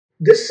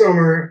This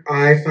summer,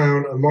 I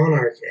found a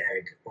monarch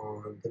egg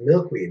on the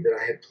milkweed that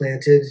I had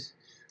planted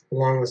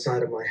along the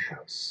side of my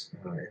house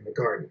in the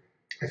garden.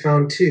 I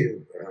found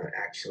two,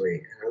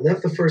 actually. I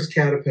left the first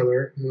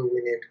caterpillar, who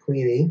we named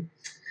Queenie,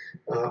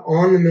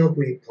 on the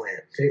milkweed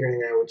plant,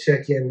 figuring I would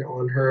check in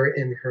on her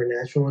in her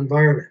natural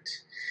environment.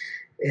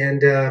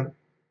 And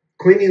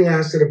Queenie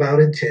lasted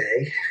about a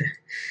day.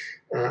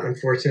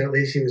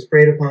 Unfortunately, she was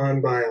preyed upon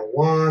by a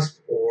wasp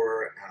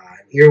or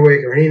an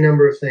earwig or any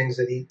number of things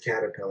that eat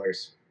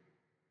caterpillars.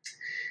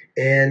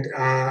 And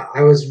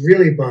I was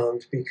really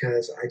bummed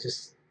because I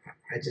just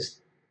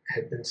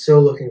had been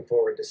so looking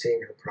forward to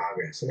seeing her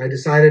progress. And I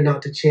decided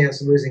not to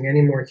chance losing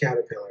any more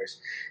caterpillars.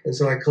 And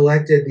so I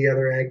collected the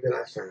other egg that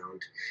I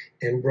found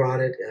and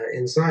brought it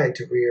inside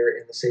to rear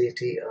in the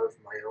safety of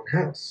my own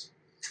house.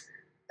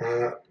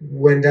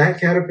 When that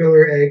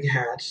caterpillar egg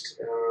hatched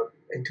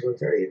into a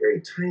very,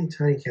 very tiny,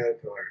 tiny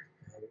caterpillar,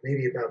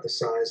 maybe about the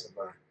size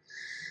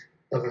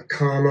of a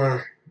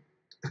comma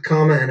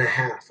and a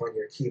half on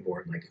your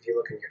keyboard. Like if you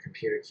look on your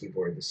computer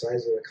keyboard, the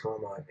size of the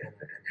comma and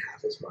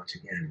half as much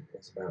again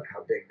is about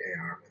how big they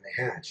are when they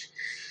hatch.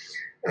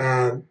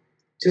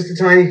 Just a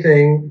tiny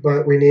thing,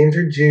 but we named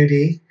her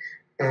Judy.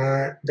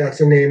 That's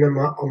a name that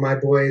my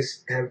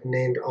boys have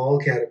named all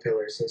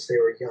caterpillars since they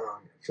were young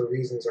for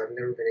reasons I've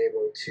never been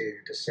able to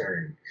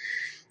discern.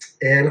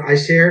 And I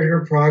shared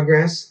her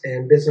progress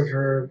and bits of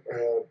her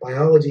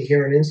biology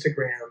here on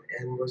Instagram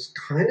and was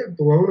kind of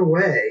blown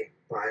away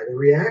by the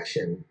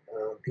reaction,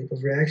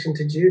 people's reaction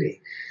to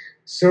Judy.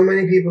 So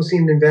many people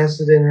seemed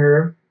invested in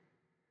her.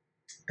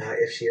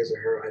 If she is a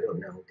her, I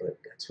don't know, but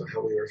that's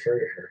how we refer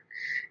to her.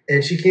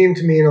 And she came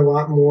to mean a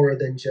lot more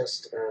than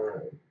just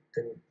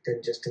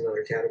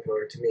another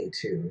caterpillar to me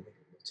too.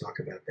 We'll talk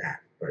about that.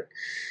 But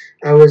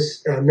I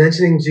was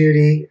mentioning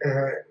Judy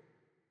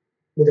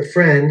with a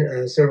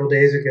friend several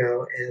days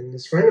ago, and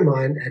this friend of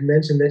mine had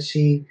mentioned that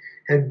she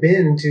had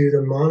been to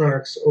the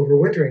monarchs'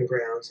 overwintering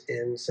grounds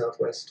in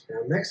southwest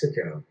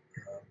Mexico.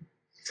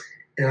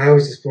 And I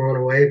was just blown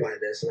away by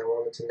this, and I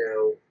wanted to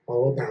know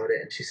all about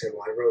it. And she said,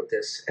 well, I wrote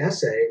this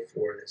essay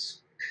for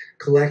this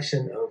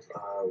collection of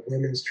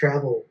women's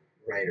travel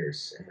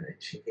writers. And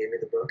she gave me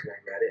the book, and I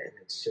read it, and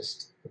it's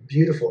just a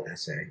beautiful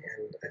essay.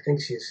 And I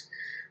think she's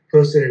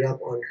posted it up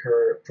on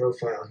her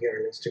profile here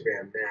on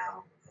Instagram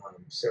now.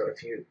 So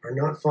if you are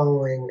not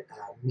following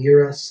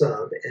Mira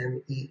Sub,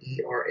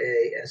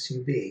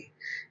 Meerasub,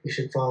 you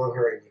should follow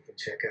her, and you can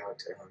check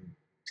out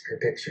her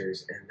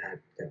pictures and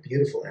that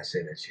beautiful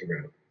essay that she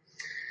wrote.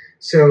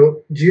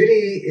 So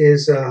Judy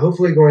is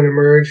hopefully going to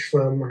emerge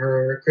from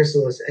her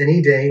chrysalis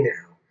any day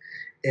now.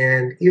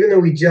 And even though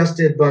we just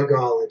did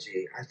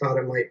bugology, I thought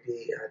it might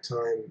be a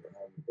time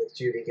with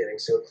Judy getting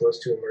so close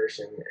to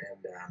immersion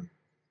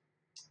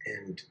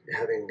and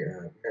having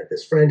met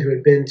this friend who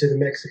had been to the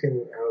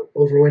Mexican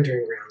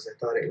overwintering grounds. I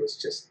thought it was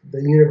just,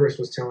 the universe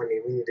was telling me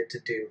we needed to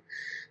do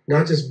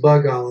not just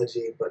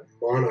bugology, but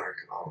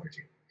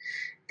monarch-ology.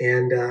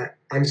 And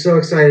I'm so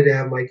excited to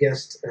have my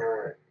guest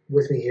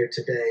with me here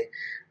today.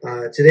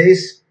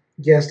 Today's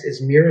guest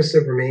is Mira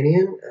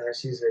Subramanian.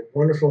 She's a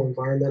wonderful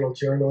environmental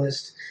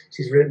journalist.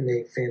 She's written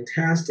a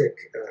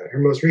fantastic, her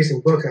most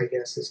recent book, I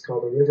guess, is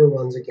called The River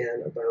Runs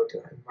Again, about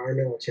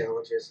environmental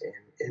challenges in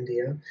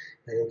India.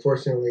 And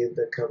unfortunately,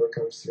 the cover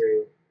comes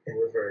through in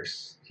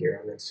reverse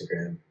here on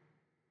Instagram.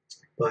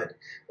 But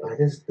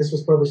this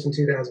was published in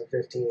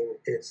 2015.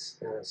 It's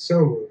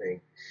so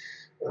moving.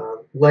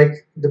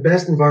 Like the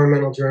best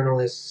environmental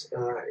journalists,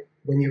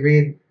 when you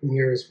read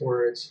Mira's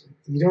words,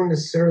 you don't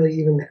necessarily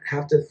even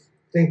have to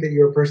think that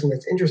you're a person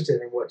that's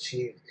interested in what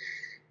she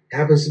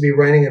happens to be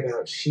writing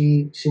about.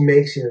 She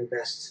makes you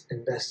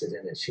invested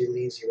in it. She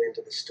leads you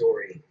into the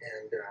story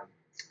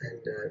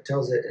and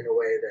tells it in a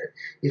way that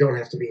you don't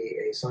have to be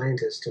a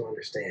scientist to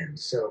understand.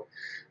 So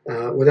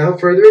without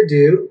further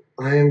ado,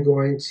 I am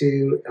going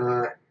to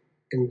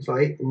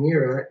invite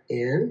Mira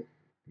in.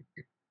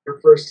 Her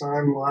first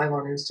time live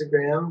on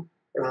Instagram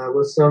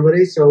with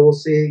somebody, so we'll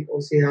see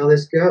how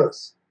this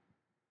goes.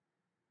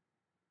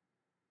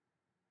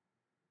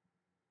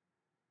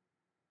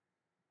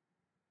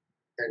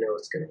 I know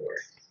it's gonna work.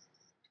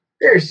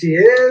 There she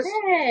is.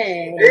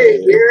 Hey.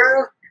 Hey,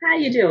 Mira. How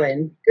you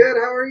doing? Good.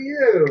 How are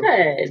you?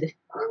 Good.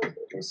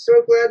 I'm so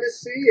glad to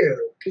see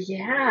you.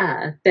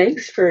 Yeah.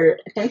 Thanks for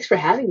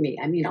having me.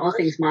 I mean, all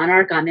things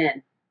Monarch, I'm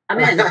in. I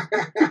love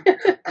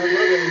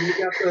it.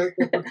 You got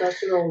the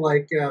professional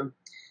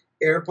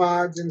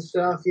AirPods and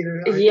stuff.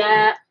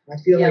 Yeah. I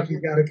feel like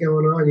you've got it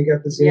going on. You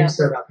got the Zoom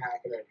setup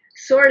happening.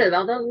 Sort of.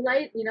 Although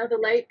the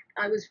light,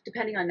 I was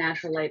depending on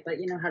natural light, but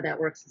you know how that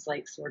works. It's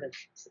like sort of,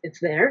 it's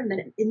there and then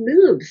it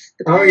moves.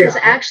 The pen is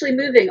actually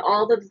moving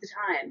all of the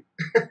time.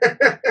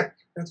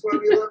 That's why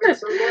we love it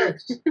so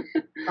much.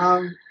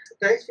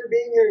 Thanks for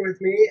being here with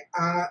me.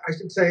 I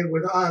should say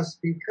with us,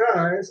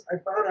 because I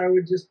thought I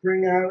would just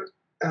bring out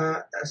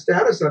a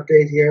status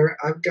update here.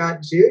 I've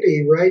got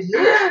Judy right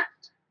here.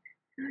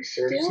 How's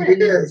she There she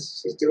doing?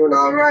 is. She's doing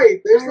all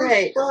right. There's All those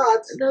right.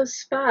 spots. Those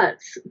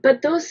spots.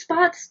 But those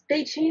spots,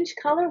 they change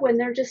color when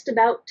they're just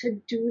about to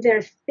do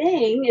their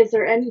thing. Is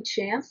there any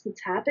chance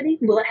that's happening?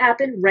 Will it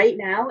happen right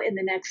now in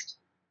the next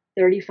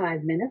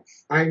 35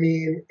 minutes? I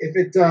mean, if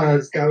it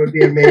does, that would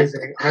be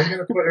amazing. I'm going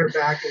to put her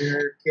back in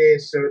her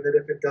cage so that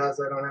if it does,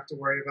 I don't have to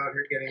worry about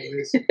her getting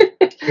loose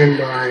in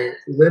my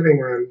living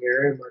room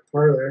here, in my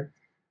parlor.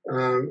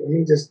 Let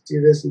me just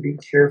do this and be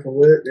careful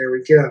with it. There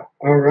we go.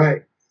 All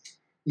right.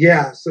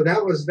 Yeah, so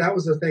that was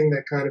the thing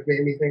that kind of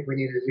made me think we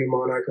needed to do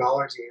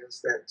monarchology,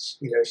 is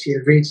that she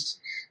had reached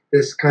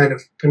this kind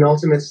of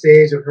penultimate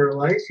stage of her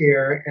life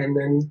here, and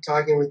then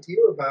talking with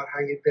you about how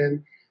you've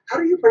been. How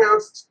do you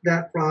pronounce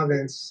that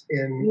province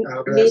in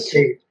that Mich-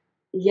 state?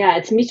 yeah,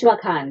 it's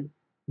Michoacan.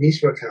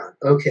 Michoacan.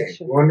 Okay,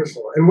 Sure.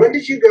 wonderful. And when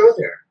did you go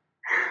there?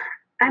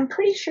 I'm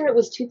pretty sure it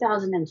was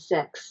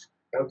 2006.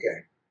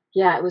 Okay.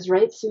 Yeah, it was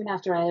right soon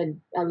after I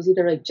was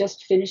either like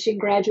just finishing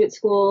graduate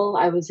school.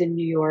 I was in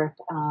New York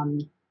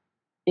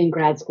in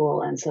grad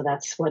school, and so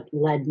that's what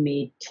led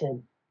me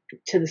to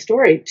the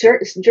story.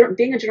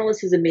 Being a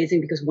journalist is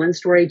amazing because one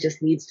story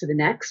just leads to the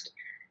next,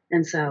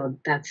 and so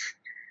that's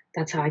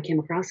how I came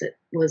across it.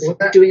 I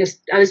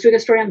was doing a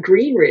story on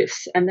green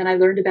roofs, and then I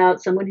learned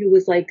about someone who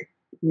was like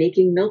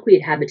making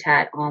milkweed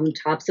habitat on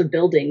tops of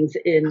buildings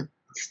in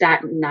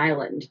Staten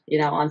Island,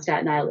 on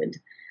Staten Island.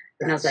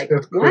 And I was like, so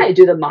cool. why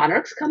do the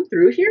monarchs come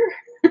through here?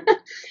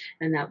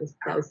 And that was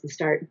the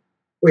start.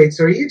 Wait,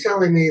 so are you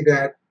telling me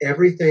that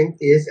everything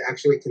is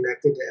actually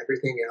connected to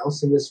everything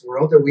else in this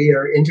world? That we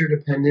are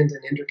interdependent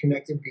and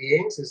interconnected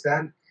beings? Is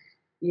that?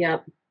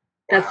 Yep.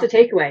 That's Wow. the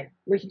takeaway.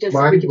 We could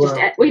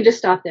just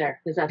stop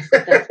there because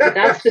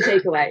that's the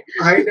takeaway.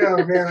 I know,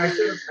 man. I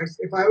should have.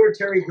 If I were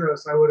Terry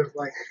Gross, I would have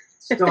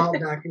stalled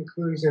that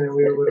conclusion, and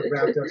we would have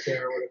wrapped up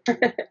there.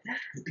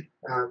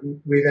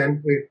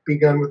 We've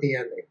begun with the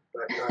ending.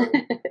 But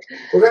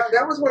well,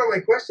 that was one of my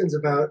questions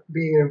about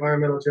being an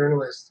environmental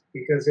journalist,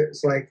 because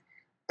it's like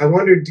I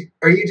wondered,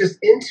 are you just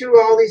into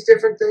all these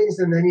different things,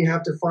 and then you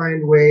have to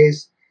find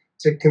ways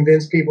to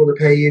convince people to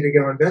pay you to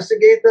go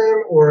investigate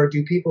them, or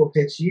do people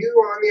pitch you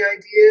on the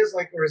ideas,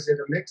 or is it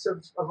a mix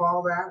of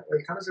all that?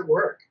 How does it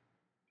work?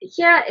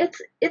 Yeah,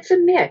 it's a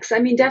mix. I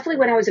mean, definitely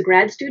when I was a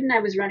grad student, I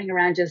was running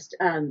around just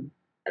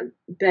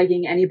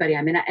begging anybody.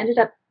 I mean, I ended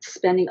up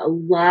spending a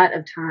lot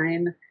of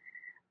time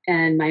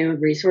and my own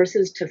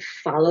resources to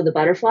follow the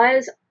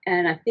butterflies.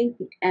 And I think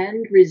the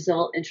end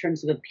result in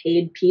terms of a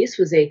paid piece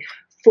was a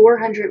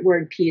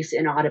 400-word piece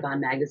in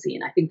Audubon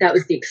magazine. I think that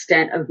was the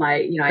extent of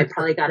my, I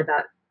probably got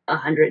about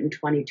 $122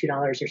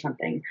 or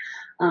something.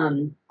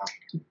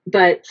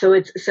 But so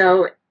it's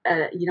so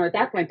at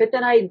that point. But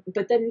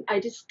then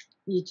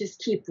you just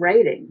keep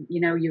writing.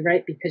 You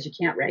write because you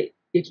can't write.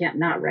 You can't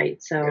not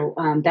write. So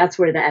that's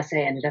where the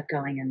essay ended up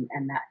going,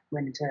 and that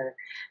went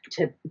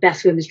into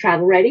Best Women's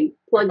Travel Writing.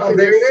 Plug for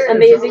this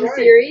amazing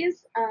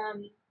series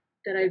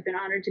that I've been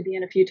honored to be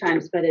in a few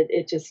times, but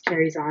it just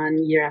carries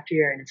on year after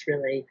year, and it's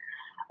really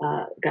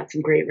got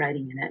some great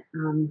writing in it.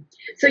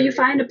 So you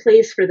find a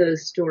place for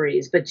those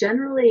stories, but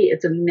generally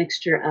it's a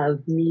mixture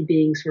of me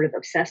being sort of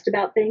obsessed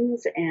about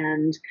things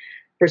and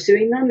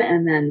pursuing them,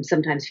 and then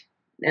sometimes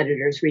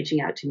editors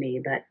reaching out to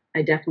me, but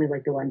I definitely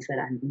like the ones that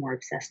I'm more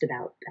obsessed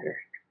about better.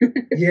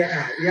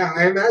 Yeah.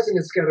 I imagine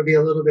it's got to be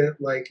a little bit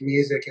like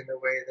music, in the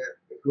way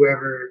that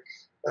whoever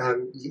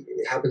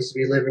happens to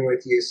be living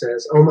with you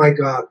says, "Oh my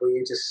God, will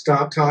you just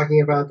stop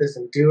talking about this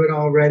and do it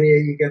already?"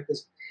 You get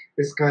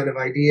this kind of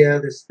idea,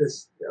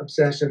 this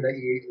obsession that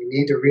you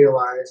need to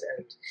realize,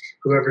 and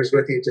whoever's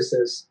with you just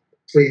says,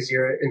 "Please,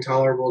 you're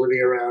intolerable to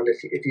be around.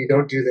 If you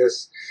don't do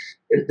this,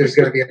 there's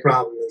going to be a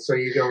problem." And so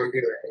you go and do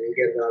it, and you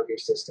get it out of your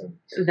system.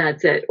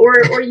 That's it.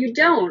 Or you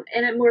don't,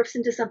 and it morphs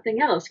into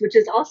something else, which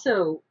is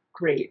also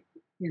great,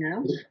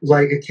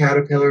 Like a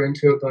caterpillar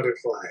into a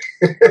butterfly.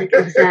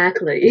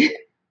 Exactly.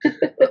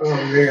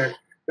 Oh man,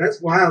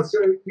 that's wild. So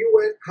you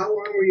went. How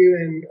long were you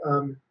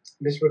in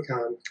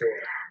Michoacan for?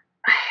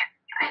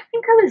 I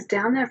think I was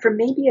down there for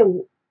maybe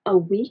a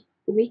week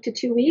to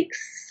 2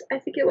 weeks. I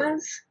think it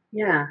was.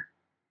 Yeah.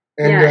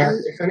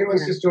 And if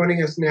anyone's just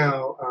joining us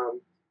now,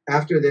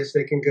 after this,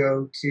 they can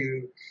go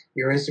to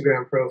your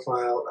Instagram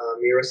profile,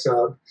 Mira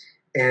Sub,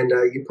 and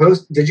you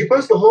post. Did you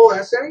post the whole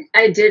essay?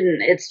 I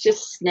didn't. It's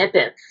just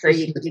snippets, so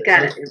you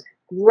got to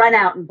run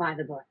out and buy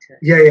the book to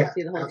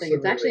see the whole thing.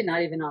 It's actually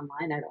not even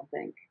online, I don't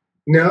think.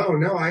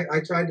 No, I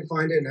tried to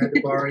find it and had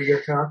to borrow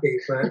your copy,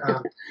 but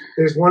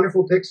there's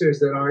wonderful pictures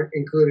that aren't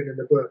included in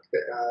the book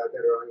that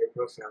are on your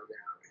profile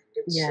now.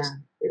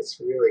 It's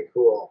really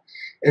cool.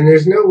 And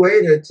there's no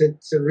way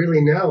to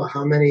really know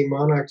how many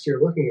monarchs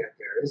you're looking at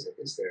there, is it?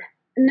 Is there?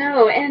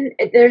 No, and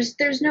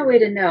there's no way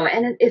to know.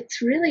 And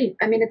it's really,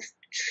 I mean, it's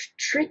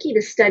tricky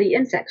to study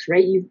insects,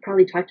 right? You've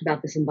probably talked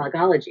about this in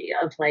bugology,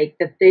 of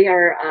that they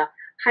are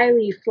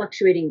highly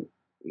fluctuating.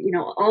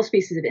 All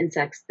species of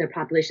insects, their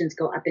populations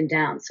go up and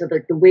down. So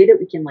the way that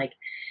we can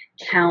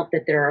count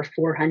that there are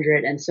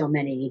 400 and so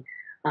many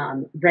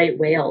right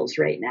whales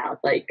right now,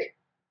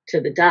 to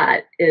the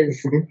dot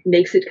is Mhm.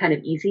 makes it kind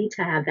of easy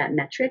to have that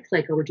metric,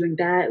 like, oh, we're doing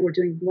bad, we're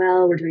doing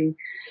well, we're doing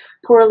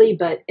poorly.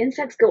 But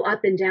insects go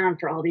up and down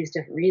for all these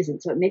different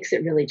reasons, so it makes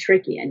it really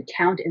tricky. And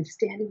count and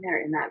standing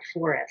there in that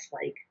forest,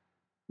 like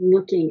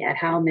looking at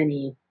how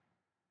many,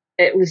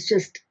 it was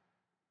just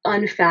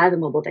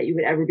unfathomable that you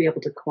would ever be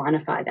able to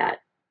quantify that.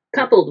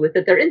 Coupled with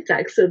that they're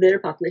insects, so their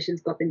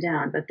populations go up and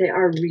down, but they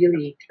are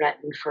really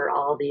threatened for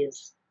all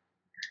these,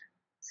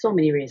 so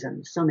many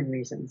reasons, so many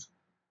reasons.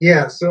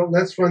 Yeah, so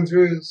let's run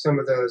through some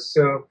of those.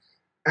 So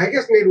I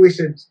guess maybe we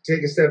should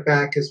take a step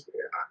back because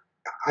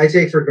I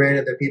take for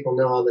granted that people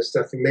know all this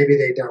stuff, and maybe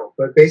they don't.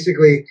 But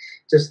basically,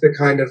 just the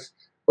kind of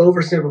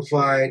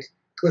oversimplified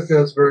Cliff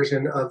Notes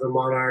version of the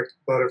monarch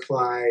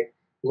butterfly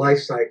life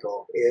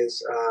cycle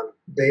is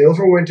they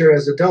overwinter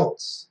as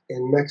adults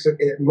in Mexico.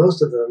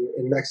 Most of them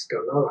in Mexico,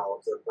 not all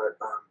of them,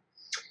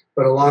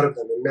 but a lot of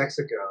them in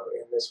Mexico.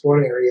 In this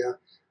one area,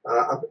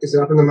 is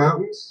it up in the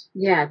mountains?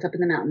 Yeah, it's up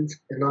in the mountains.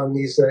 And on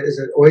these, is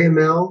it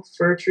Oyamel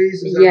fir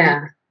trees? Is that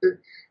Yeah,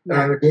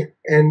 yeah,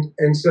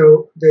 and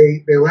so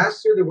they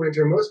last through the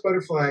winter. Most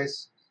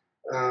butterflies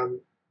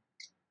um,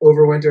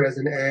 overwinter as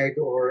an egg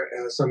or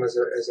some as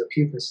a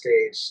pupa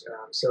stage.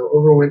 So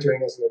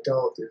overwintering as an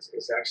adult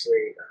is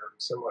actually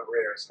somewhat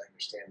rare, as I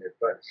understand it.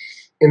 But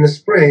in the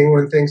spring,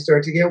 when things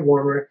start to get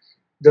warmer,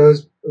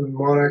 those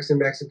monarchs in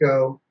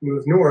Mexico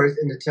move north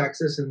into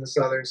Texas and the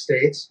southern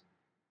states,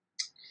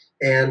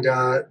 and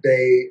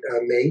they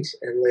mate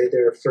and lay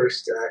their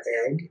first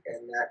egg,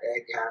 and that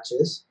egg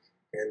hatches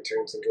and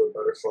turns into a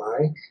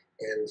butterfly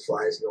and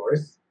flies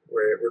north,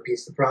 where it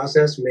repeats the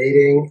process,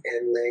 mating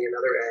and laying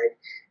another egg.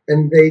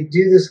 And they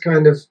do this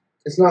kind of,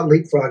 it's not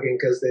leapfrogging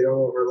because they don't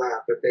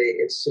overlap, but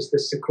it's just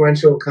this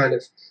sequential kind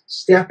of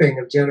stepping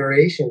of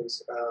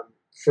generations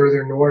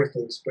further north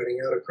and spreading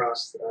out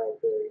across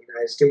the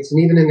United States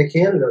and even into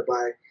Canada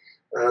by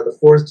the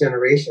fourth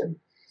generation.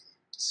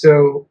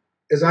 So,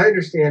 as I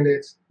understand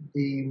it,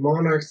 the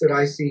monarchs that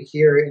I see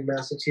here in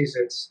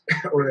Massachusetts,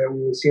 or that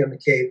we would see on the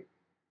Cape,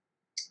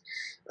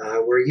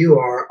 where you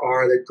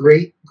are the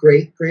great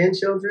great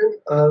grandchildren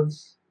of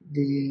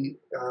the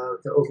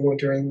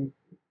overwintering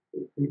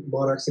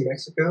monarchs in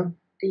Mexico.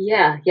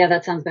 yeah.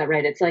 That sounds about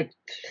right. It's like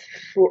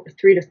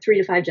three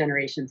to five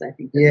generations, I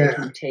think, that they Yeah,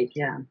 can take.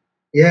 Yeah,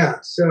 yeah.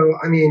 So,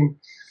 I mean,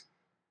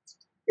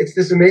 it's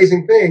this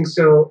amazing thing.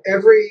 So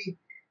every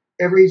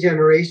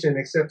generation,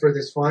 except for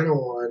this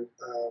final one,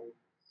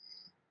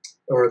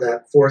 or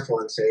that fourth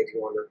one, say, if you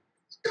want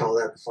to call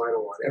that the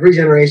final one. Every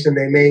generation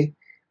they mate,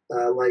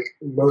 like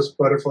most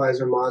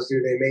butterflies or moths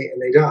do, they mate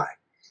and they die.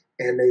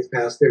 And they've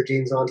passed their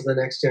genes on to the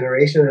next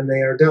generation and they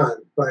are done.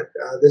 But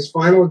this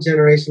final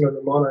generation of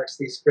the monarchs,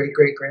 these great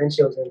great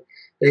grandchildren,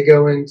 they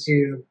go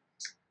into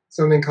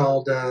something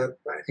called, I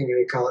think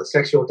they call it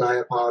sexual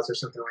diapause or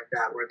something like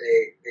that, where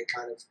they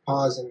kind of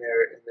pause in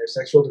their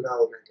sexual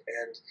development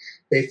and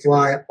they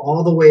fly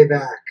all the way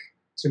back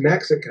to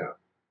Mexico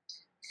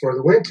for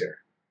the winter,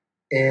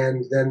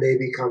 and then they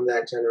become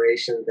that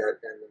generation that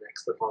then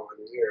the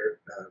following year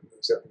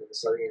moves up into the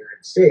southern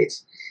United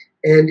States.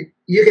 And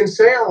you can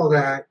say all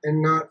that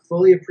and not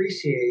fully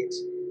appreciate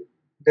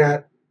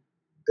that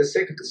the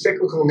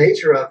cyclical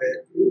nature of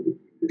it,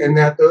 and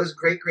that those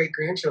great great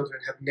grandchildren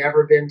have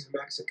never been to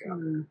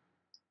Mexico.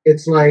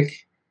 It's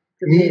like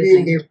me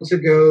being able to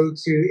go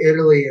to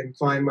Italy and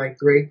find my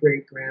great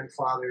great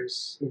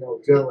grandfather's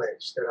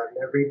village that I've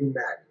never even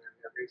met and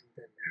I've never even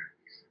been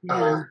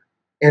there. yeah.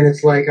 And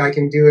it's like I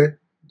can do it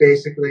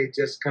basically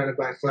just kind of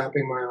by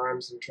flapping my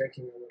arms and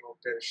drinking a little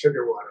bit of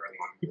sugar water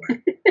along the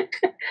way.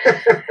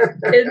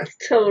 It's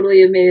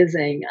totally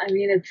amazing. I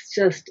mean,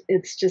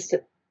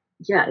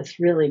 yeah, it's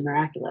really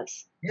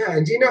miraculous. Yeah,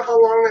 and do you know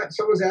how long that?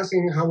 Someone's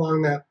asking how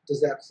long that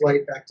does that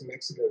flight back to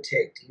Mexico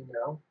take? Do you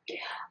know?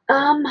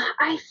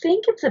 I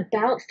think it's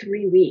about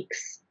 3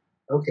 weeks.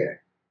 Okay.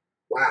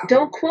 Wow.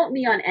 Don't quote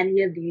me on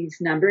any of these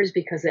numbers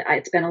because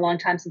it's been a long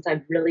time since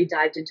I've really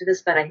dived into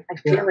this, but I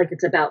feel like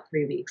it's about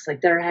 3 weeks. Like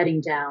they're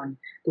heading down,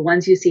 the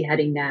ones you see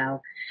heading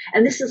now.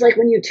 And this is like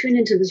when you tune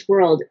into this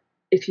world,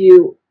 if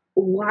you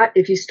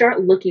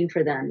start looking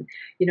for them,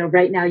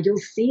 right now you'll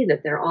see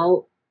that they're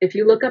all, if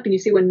you look up and you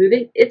see one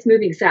moving, it's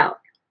moving south.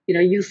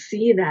 You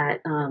see that,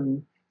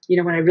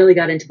 when I really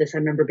got into this, I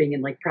remember being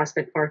in like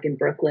Prospect Park in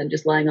Brooklyn,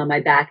 just lying on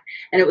my back,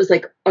 and it was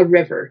like a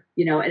river,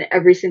 and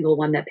every single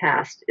one that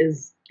passed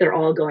they're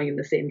all going in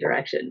the same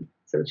direction.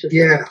 So it's just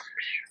like,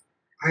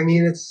 I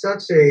mean, it's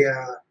such a,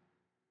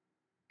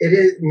 it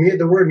is,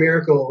 the word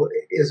miracle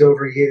is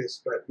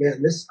overused, but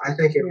man, I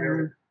think it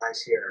really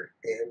applies here.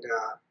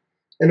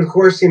 And of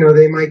course,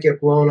 they might get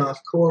blown off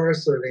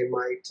course, or they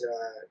might,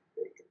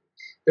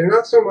 they're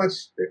not so much,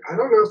 I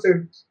don't know if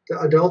the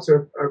adults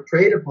are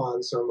preyed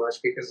upon so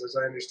much, because as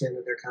I understand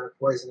it, they're kind of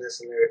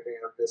poisonous, and they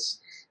have this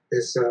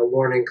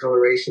warning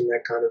coloration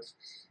that kind of,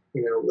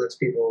 lets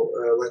people,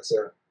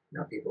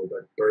 not people,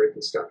 but birds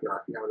and stuff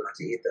not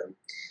to eat them.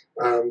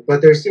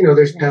 But there's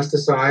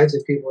pesticides.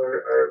 If people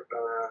are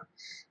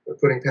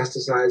putting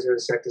pesticides or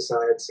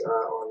insecticides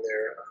on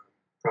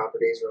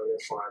properties or on their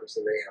farms,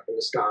 and they happen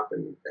to stop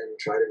and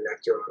try to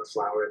nectar on a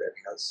flower that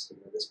has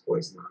this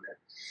poison on it.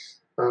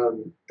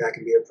 That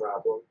can be a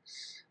problem.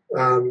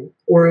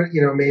 Or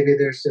maybe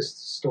there's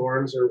just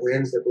storms or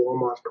winds that blow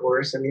them off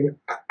course. I mean,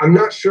 I'm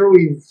not sure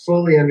we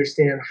fully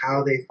understand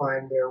how they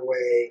find their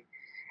way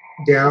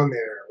down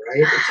there,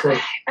 right? It's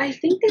like, I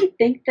think they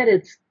think that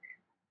it's,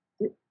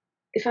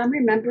 if I'm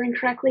remembering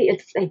correctly,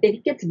 I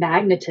think it's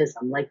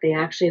magnetism. Like they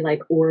actually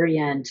like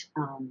orient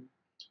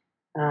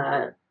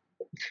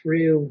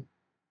through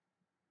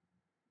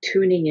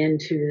tuning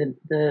into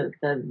the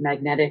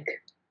magnetic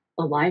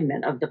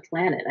alignment of the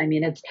planet. I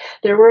mean,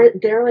 there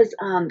was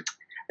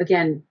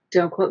again,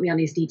 don't quote me on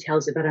these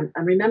details, but I'm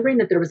remembering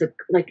that there was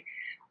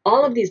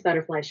all of these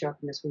butterflies show up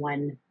in this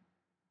one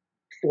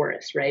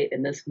forest, right?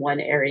 In this one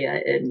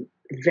area in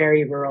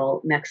very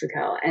rural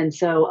Mexico. And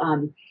so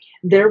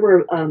there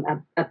were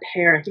a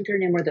pair, I think their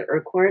name were the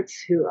Urquharts,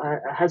 who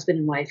a husband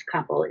and wife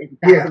couple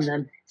back in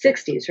the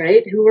 60s,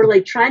 right? Who were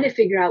like trying to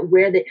figure out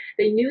where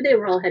they knew they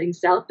were all heading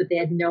south, but they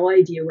had no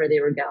idea where they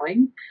were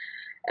going.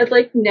 And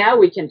like now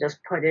we can just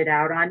put it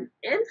out on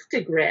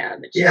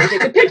Instagram and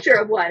take a picture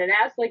of one and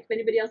ask like if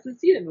anybody else has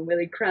seen them, and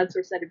really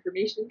crowdsource that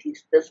information.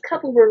 This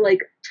couple were like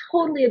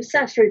totally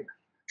obsessed.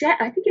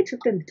 I think it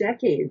took them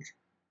decades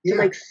to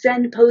like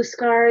send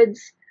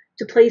postcards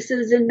to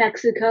places in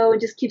Mexico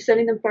and just keep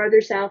sending them farther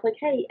south. Like,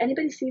 hey,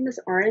 anybody seen this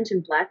orange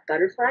and black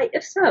butterfly?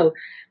 If so,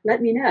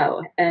 let me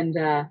know. And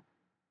oh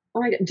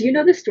my God, do you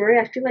know the story?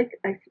 I feel like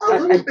a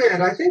little bit.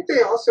 I think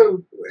they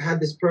also had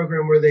this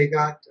program where they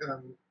got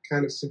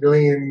kind of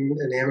civilian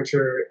and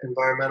amateur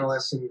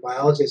environmentalists and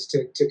biologists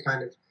to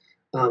kind of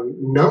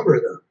number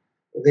them.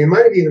 They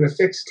might have even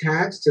affixed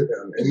tags to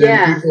them, and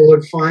then people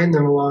would find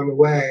them along the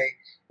way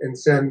and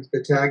send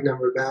the tag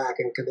number back,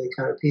 and they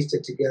kind of pieced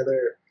it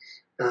together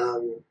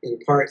in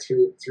part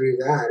through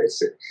that.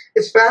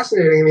 It's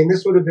fascinating. I mean,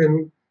 this would have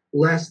been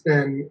less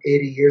than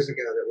 80 years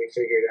ago that we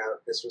figured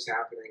out this was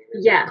happening.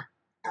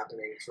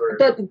 Happening for,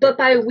 but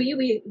by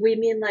we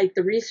mean like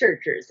the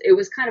researchers. It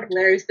was kind of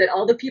hilarious that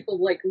all the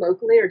people like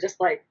locally are just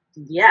like,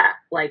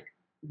 like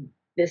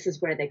this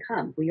is where they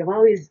come.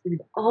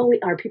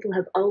 Our people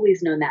have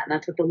always known that, and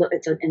that's what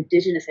it's an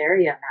indigenous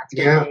area, and that's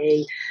where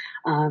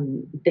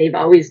they've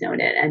always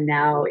known it, and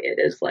now it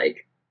is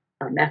like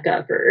a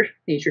mecca for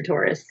nature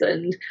tourists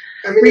and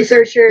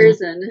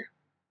researchers. And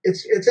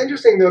it's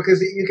interesting though,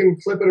 because you can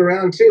flip it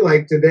around too.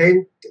 Like, did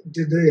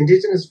the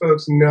indigenous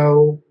folks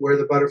know where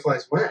the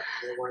butterflies went?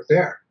 They weren't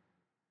there.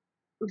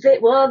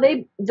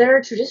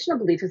 Their traditional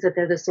belief is that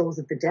they're the souls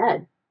of the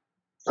dead.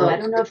 So I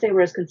don't know if they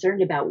were as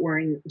concerned about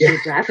worrying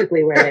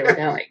geographically where they were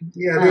going.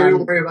 They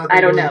didn't worry about.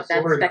 I don't know.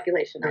 That's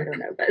speculation. I don't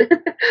know, but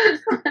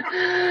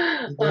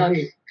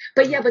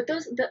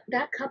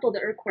that couple, the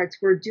Urquharts,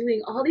 were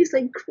doing all these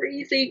like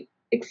crazy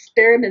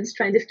experiments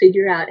trying to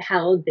figure out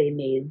how they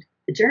made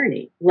the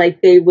journey.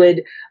 Like they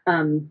would,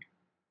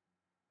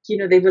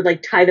 they would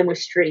like tie them with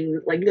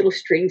strings, like little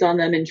strings on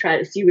them, and try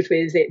to see which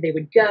ways they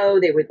would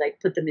go. They would like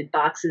put them in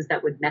boxes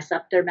that would mess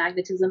up their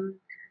magnetism,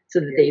 so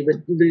that they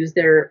would lose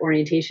their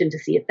orientation to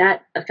see if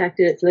that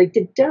affected it. So they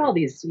did all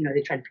these,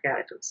 they tried to figure out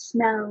if it would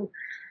smell,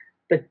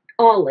 but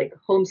all like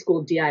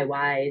homeschool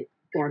DIY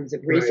forms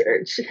of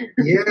research. I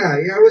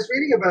was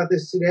reading about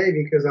this today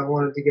because I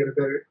wanted to get a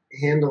better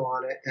handle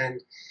on it.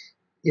 And,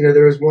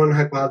 there was one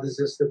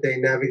hypothesis that they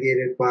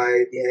navigated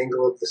by the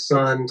angle of the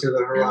sun to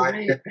the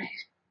horizon.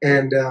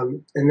 And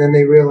then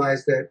they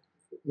realized that,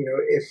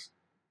 if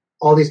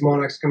all these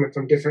monarchs coming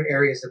from different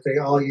areas, if they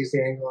all use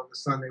the angle of the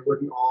sun, they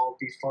wouldn't all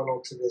be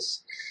funneled to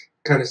this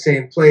kind of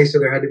same place. So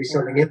there had to be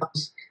something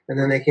else. And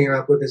then they came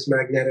up with this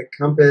magnetic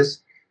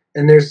compass.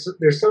 And there's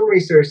some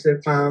research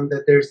that found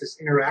that there's this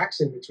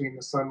interaction between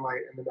the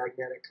sunlight and the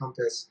magnetic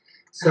compass,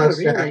 such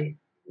that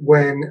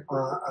when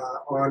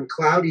on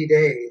cloudy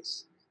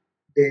days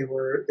they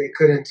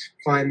couldn't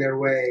find their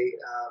way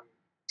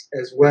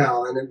as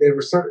well. And there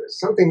was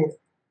something,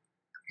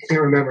 I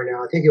can't remember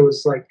now. I think it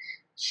was like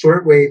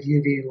shortwave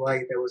UV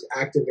light that was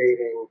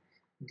activating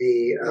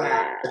the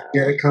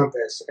magnetic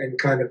compass, and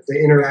kind of the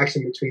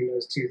interaction between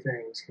those two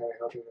things, kind of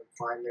helping them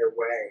find their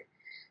way,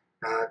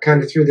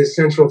 kind of through this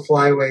central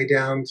flyway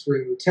down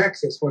through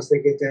Texas. Once they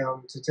get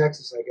down to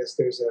Texas, I guess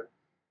there's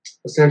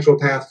a central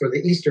path for the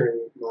eastern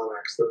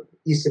monarchs, the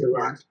east of the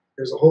Rockies.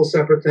 There's a whole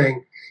separate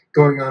thing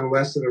going on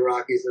west of the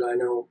Rockies that I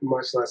know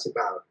much less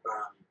about.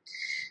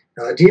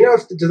 Do you know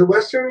do the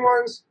western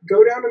ones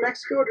go down to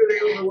Mexico, or do they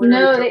overwinter?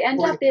 No, they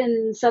end up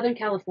in Southern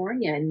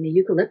California in the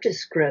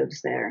eucalyptus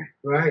groves there.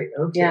 Right.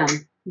 Okay.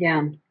 Yeah.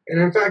 And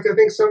in fact, I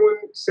think someone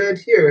said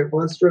here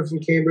once drove from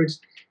Cambridge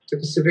to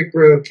Pacific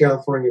Grove,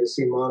 California, to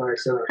see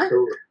monarchs in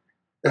October.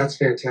 That's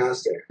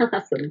fantastic.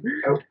 Awesome.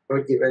 I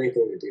would give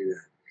anything to do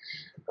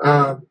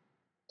that.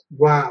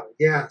 Wow.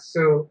 Yeah.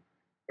 So, all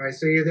right.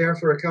 So you're there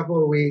for a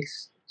couple of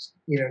weeks,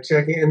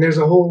 checking, and there's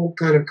a whole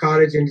kind of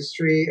cottage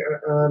industry.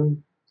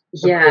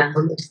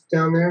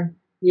 Down there.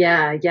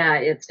 Yeah,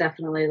 it's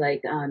definitely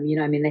like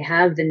they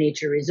have the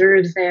nature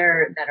reserves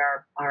there that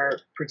are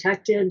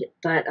protected,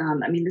 but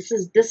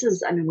this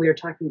is we were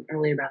talking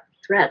earlier about the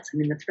threats. I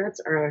mean, the threats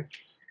are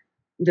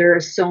there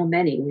are so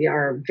many. We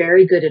are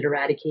very good at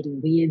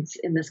eradicating weeds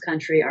in this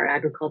country. Our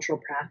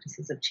agricultural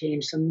practices have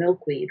changed. So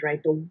milkweed,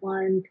 right? The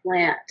one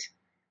plant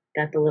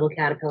that the little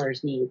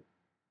caterpillars need,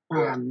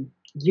 Yeah.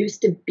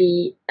 used to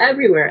be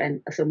everywhere.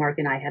 And so Mark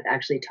and I have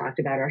actually talked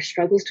about our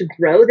struggles to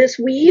grow this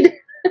weed.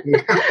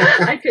 Yeah.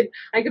 I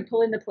could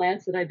pull in the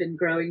plants that I've been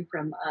growing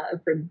from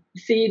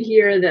seed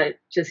here that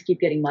just keep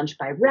getting munched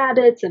by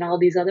rabbits and all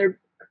these other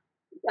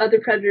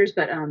predators.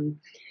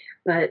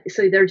 But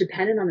so they're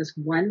dependent on this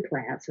one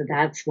plant. So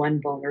that's one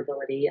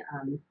vulnerability.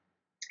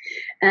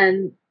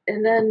 And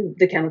then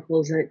the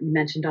chemicals that you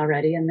mentioned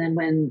already. And then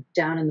when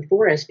down in the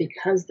forest,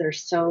 because they're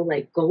so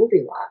like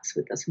Goldilocks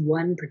with this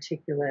one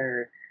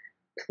particular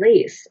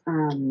place,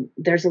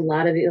 there's a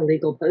lot of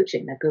illegal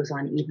poaching that goes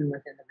on even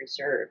within the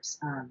reserves,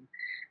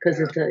 because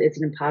it's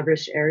an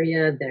impoverished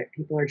area that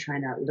people are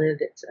trying to live.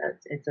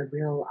 It's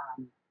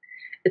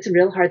a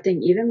real hard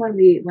thing. Even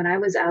when I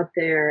was out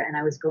there and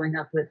I was going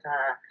up with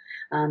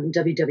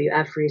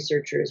WWF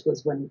researchers,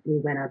 was when we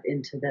went up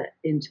into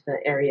the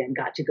area and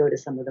got to go to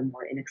some of the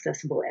more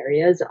inaccessible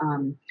areas.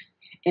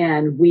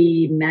 And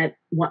we met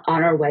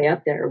on our way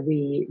up there.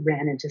 We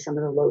ran into some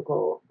of the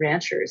local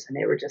ranchers, and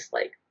they were just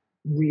like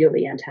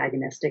really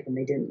antagonistic, and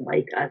they didn't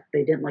like us.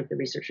 They didn't like the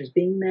researchers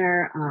being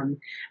there.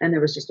 And there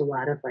was just a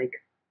lot of like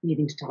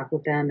needing to talk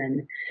with them.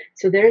 And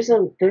so there's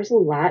a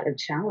lot of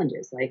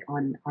challenges like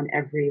on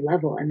every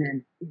level. And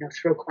then,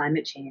 throw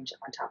climate change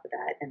on top of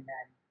that. And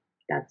then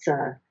that's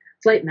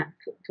flight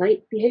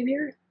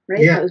behavior,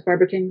 right? Yeah. That was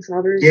Barbara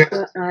Kingsolver's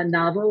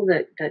novel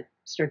that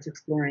starts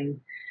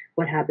exploring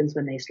what happens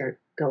when they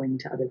start going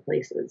to other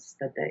places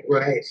that they.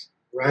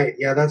 Right.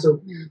 Yeah, that's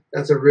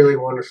a really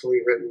wonderfully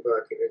written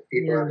book. If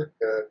people haven't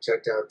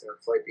checked out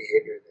Flight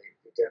Behavior,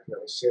 they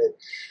definitely should.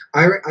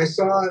 I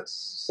saw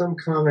some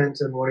comment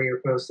on one of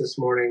your posts this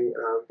morning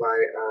by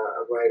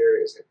a writer.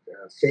 Is it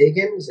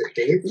Fagan? Is it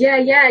Dave? Yeah.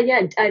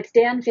 It's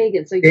Dan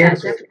Fagan. So Dan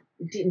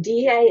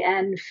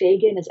Dan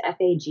Fagan is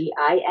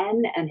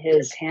Fagin, and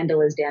his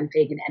handle is Dan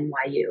Fagan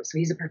NYU. So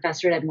he's a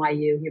professor at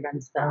NYU. He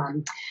runs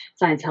the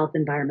Science Health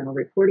Environmental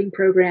Reporting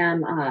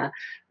Program.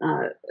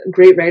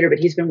 Great writer, but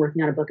he's been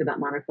working on a book about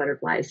monarch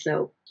butterflies.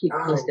 So keep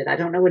posted. I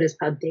don't know what his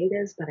pub date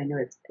is, but I know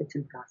it's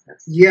in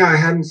process. Yeah, I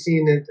hadn't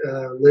seen it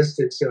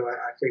listed, so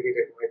I figured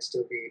it might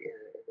still be in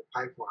the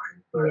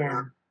pipeline. But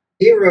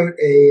he wrote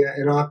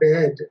an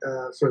op-ed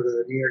for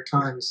the New York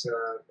Times.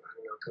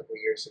 A couple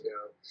of years ago,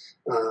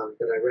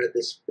 that I read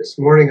this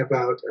morning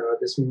about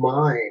this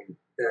mine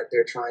that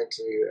they're trying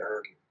to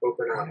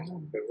open up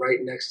right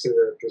next to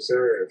the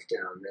preserve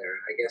down there.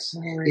 I guess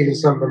even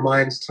some of the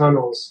mine's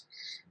tunnels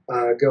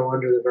go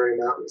under the very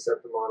mountains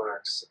that the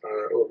monarchs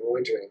are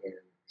overwintering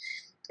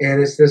in.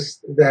 And it's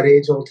that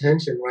age-old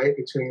tension, right,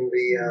 between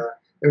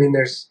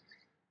there's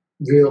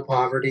real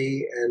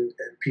poverty and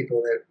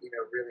people that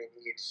really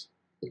need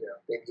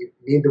they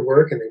need the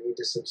work and they need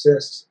to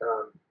subsist.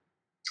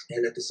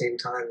 And at the same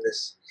time,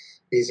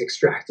 these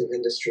extractive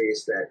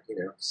industries that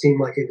seem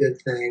like a good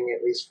thing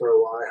at least for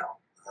a while,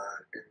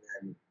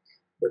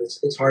 but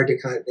it's hard to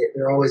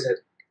they're always at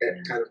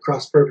kind of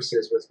cross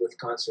purposes with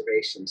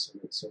conservation so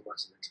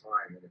much of the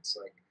time, and it's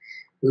like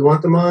we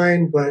want the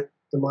mine, but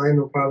the mine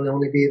will probably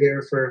only be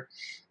there for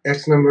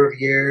X number of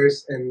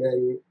years, and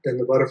then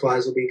the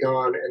butterflies will be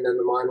gone, and then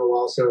the mine will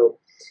also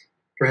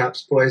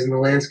perhaps poison the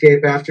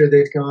landscape after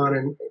they've gone,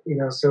 and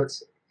so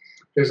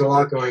there's a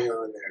lot going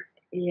on there.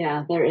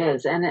 Yeah, there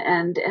is, and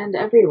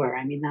everywhere.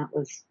 I mean, that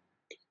was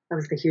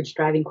the huge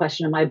driving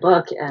question in my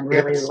book, and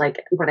really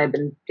like what I've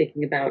been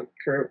thinking about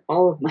for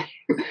all of my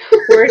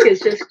work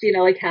is just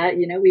like how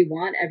we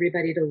want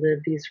everybody to live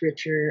these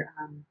richer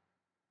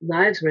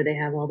lives where they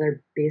have all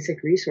their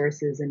basic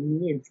resources and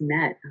needs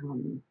met.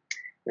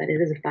 But it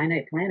is a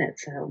finite planet,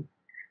 so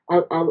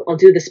I'll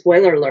do the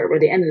spoiler alert where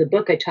at the end of the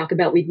book I talk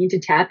about we need to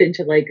tap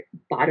into like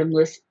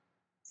bottomless,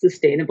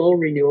 sustainable,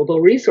 renewable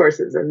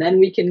resources, and then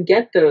we can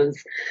get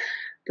those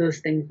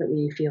things that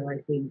we feel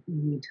like we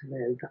need to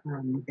live.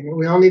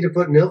 We all need to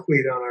put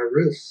milkweed on our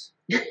roofs.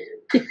 Can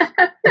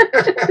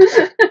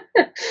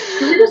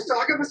we just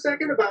talk a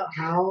second about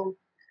how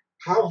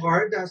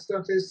hard that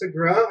stuff is to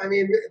grow? I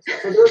mean,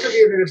 for those of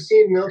you that have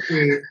seen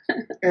milkweed,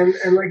 and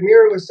like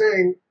Mira was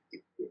saying,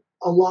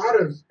 a lot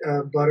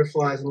of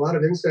butterflies and a lot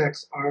of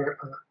insects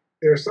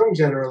there are some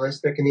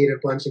generalists that can eat a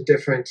bunch of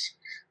different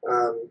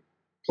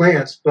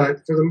plants, but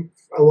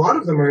a lot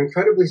of them are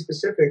incredibly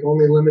specific,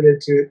 only limited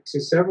to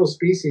several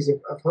species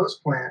of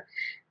host plant.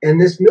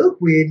 And this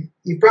milkweed,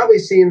 you've probably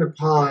seen the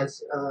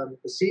pods,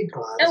 the seed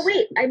pods. Oh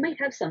wait, I might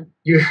have some.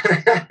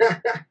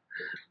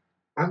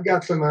 I've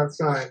got some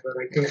outside, but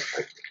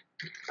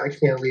I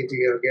can't leave to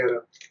go get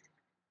them.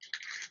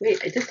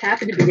 Wait, it just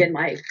happened to be in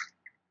my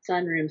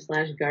sunroom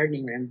 /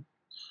 gardening room.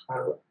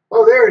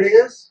 Oh, there it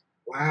is.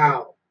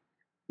 Wow.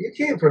 You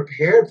came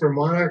prepared for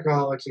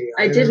monarch-ology.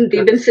 I didn't.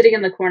 They've been sitting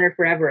in the corner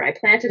forever. I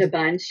planted a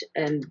bunch,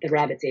 and the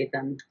rabbits ate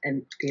them,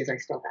 and these I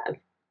still have.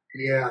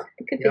 Yeah.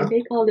 Could they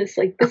make all this?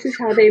 Like, this is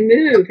how they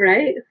move,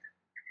 right?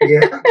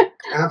 Yeah,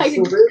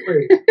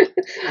 absolutely.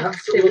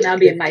 They will now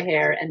be in my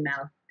hair and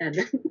mouth. And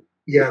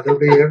Yeah, they'll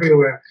be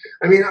everywhere.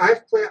 I mean,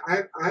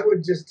 I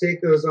would just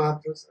take those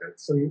off.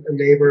 A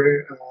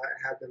neighbor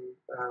had them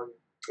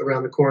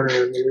around the corner,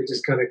 and we would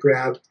just kind of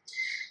grab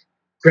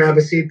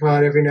a seed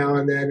pod every now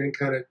and then and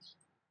kind of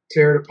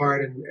tear it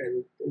apart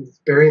and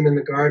bury them in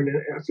the garden.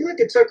 And I feel like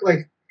it took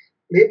like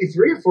maybe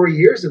 3 or 4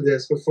 years of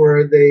this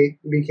before they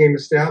became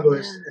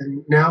established. Yeah.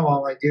 And now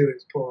all I do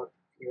is pull up,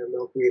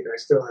 milkweed, and I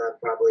still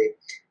have probably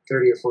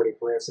 30 or 40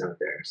 plants out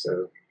there.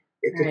 So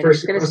if All the right,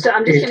 first,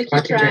 I'm just gonna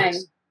keep trying.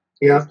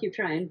 yeah, Just keep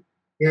trying.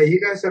 yeah, you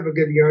guys have a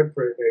good yard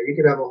for it there. You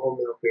could have a whole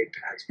milkweed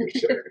patch for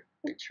sure.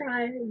 I'm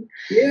trying.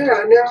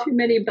 Yeah, no, Too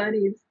many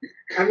bunnies.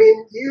 I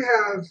mean, you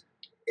have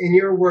in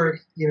your work,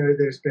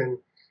 there's been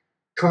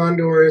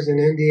condors in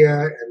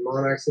India and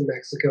monarchs in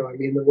Mexico. I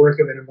mean, the work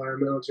of an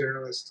environmental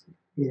journalist,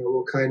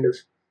 will kind of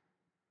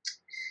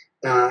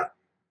uh,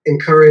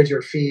 encourage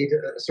or feed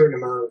a certain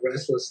amount of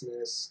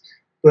restlessness.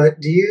 But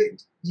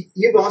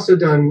you've also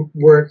done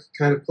work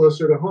kind of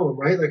closer to home,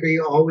 right? Like, are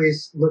you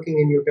always looking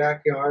in your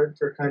backyard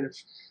for kind of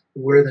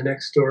where the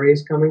next story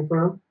is coming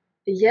from?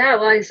 Yeah,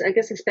 well, I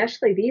guess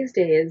especially these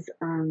days.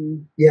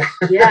 Yeah.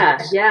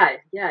 Yeah.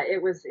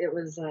 It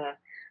was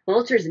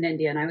vultures in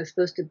India, and I was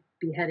supposed to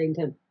be heading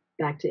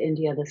back to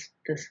India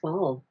this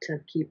fall to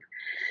keep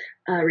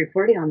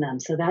reporting on them.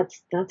 So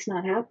that's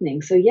not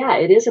happening. So yeah,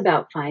 it is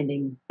about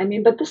finding. I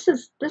mean, but this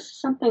is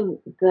something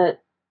that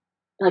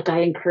like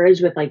I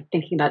encourage with like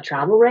thinking about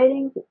travel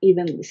writing,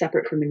 even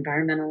separate from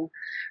environmental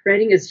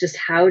writing, is just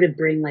how to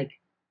bring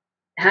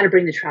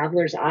the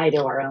traveler's eye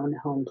to our own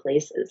home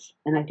places.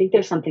 And I think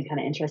there's something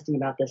kind of interesting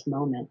about this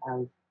moment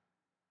of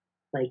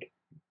like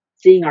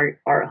seeing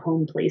our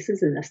home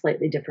places in a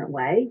slightly different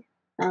way.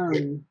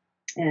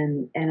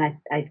 And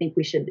I think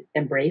we should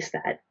embrace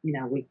that. We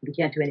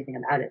can't do anything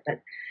about it,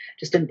 but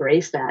just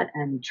embrace that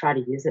and try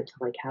to use it to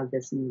like have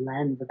this new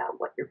lens about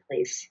what your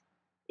place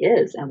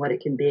is and what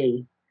it can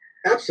be.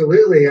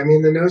 Absolutely. I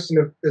mean, the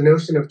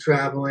notion of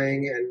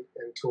traveling and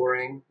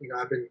touring.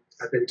 I've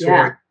been touring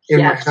Yeah. in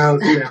my Yes.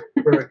 house now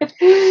for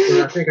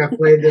I think I've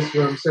played this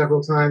room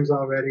several times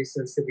already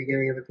since the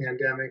beginning of the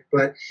pandemic.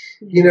 But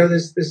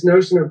this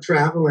notion of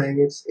traveling,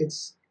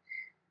 it's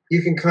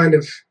you can kind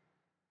of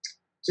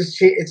just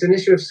change. It's an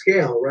issue of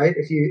scale, right?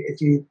 If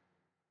you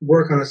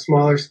work on a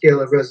smaller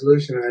scale of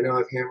resolution, and I know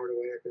I've hammered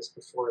away at this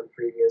before in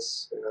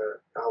previous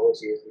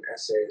ologies and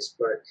essays,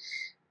 but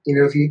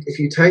if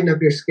you tighten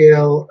up your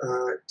scale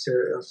to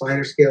a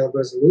finer scale of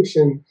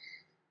resolution,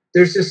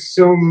 there's just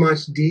so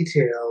much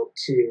detail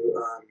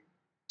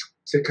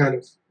to kind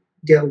of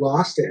get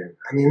lost in.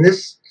 I mean,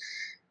 this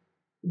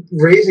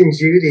raising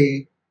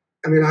Judy.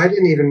 I mean, I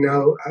didn't even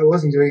know. I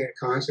wasn't doing it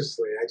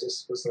consciously. I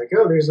just was like,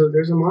 oh, there's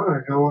a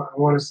monarch. I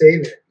want to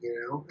save it.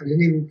 I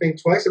didn't even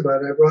think twice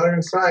about it. I brought her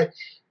inside,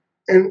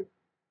 and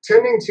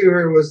tending to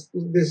her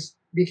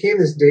became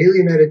this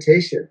daily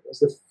meditation. It was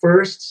the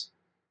first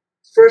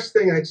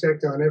thing I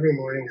checked on every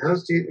morning.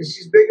 How's Judy?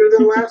 She's bigger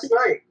than last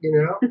night,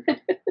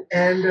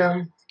 And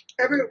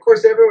of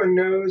course, everyone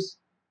knows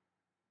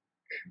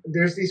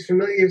there's these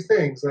familiar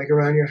things like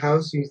around your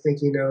house. You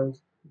think you know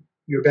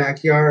your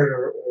backyard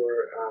or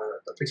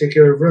a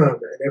particular room,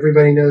 and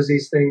everybody knows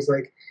these things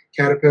like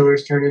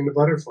caterpillars turn into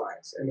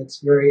butterflies, and it's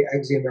very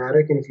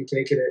axiomatic. And if you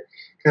take it at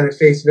kind of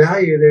face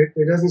value,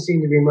 there doesn't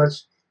seem to be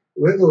much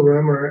wiggle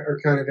room or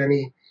kind of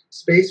any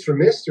space for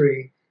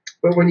mystery.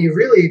 But when you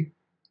really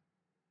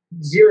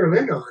zero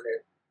in on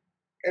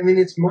it, I mean,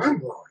 it's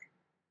mind blowing.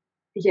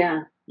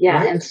 Yeah.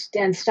 Right?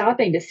 And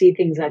stopping to see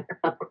things up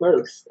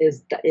close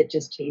it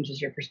just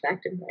changes your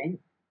perspective, right?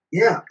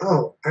 Yeah.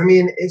 Oh, I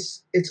mean,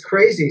 it's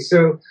crazy.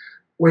 So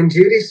when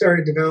Judy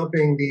started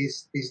developing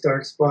these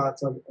dark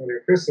spots on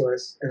her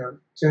chrysalis, and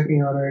I'm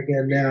checking on her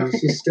again now,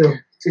 she's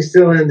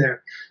still in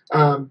there.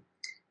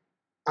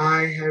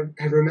 I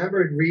have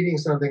remembered reading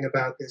something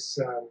about this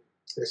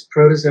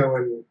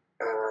protozoan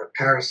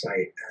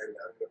parasite, and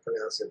I'm going to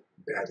pronounce it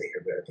badly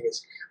here, but I think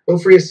it's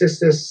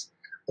Ophriocistus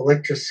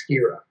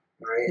electroscira.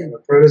 Right, and a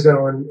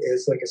protozoan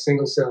is like a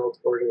single-celled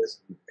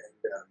organism,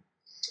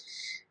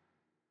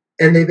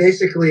 and they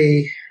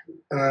basically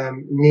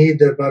need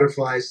the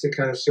butterflies to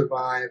kind of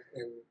survive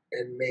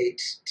and mate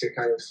to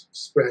kind of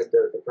spread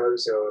the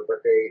protozoa.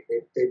 But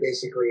they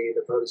basically,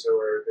 the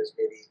protozoa, there's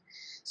maybe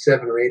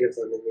 7 or 8 of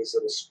them in these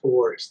little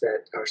spores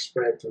that are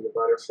spread from the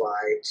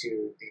butterfly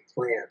to the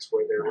plant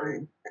where they're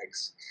laying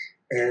eggs.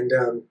 And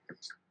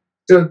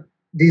so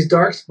these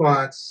dark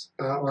spots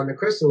on the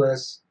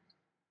chrysalis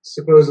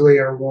supposedly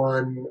are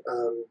one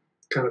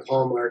kind of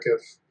hallmark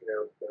of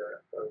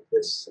of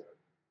this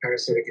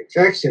parasitic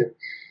infection.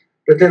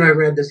 But then I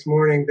read this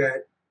morning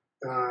that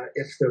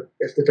if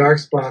the dark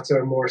spots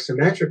are more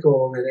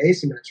symmetrical than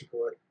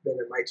asymmetrical, then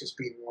it might just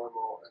be a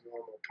normal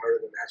part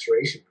of the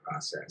maturation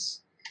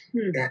process.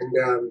 And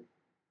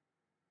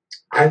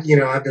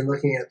I've been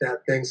looking at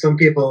that thing. Some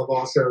people have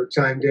also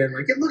chimed in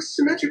like, it looks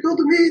symmetrical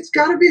to me. It's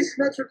got to be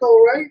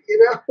symmetrical, right?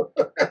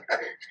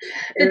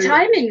 The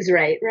timing's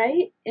right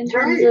in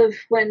terms of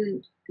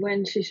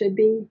when she should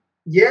be.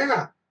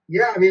 Yeah.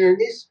 I mean, in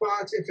these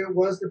spots, if it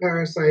was the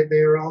parasite,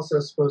 they are also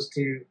supposed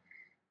to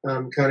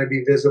kind of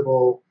be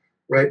visible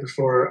right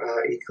before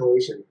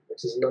eclosion,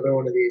 which is another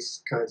one of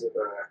these kinds of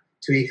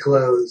to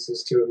eclose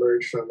is to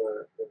emerge from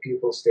the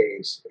pupal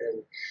stage.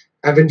 And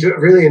I've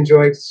really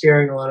enjoyed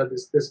sharing a lot of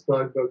this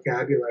bug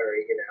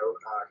vocabulary,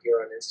 here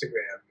on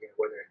Instagram.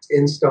 Whether it's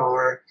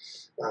instar,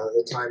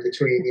 the time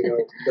between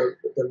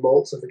the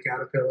molts of the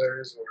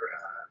caterpillars,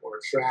 or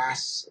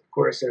frass. Of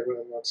course,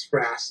 everyone loves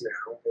frass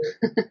now,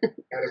 the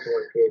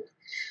caterpillar poop.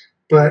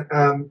 But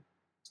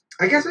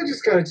I guess I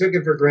just kind of took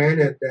it for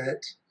granted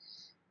that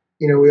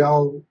we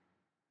all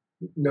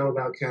know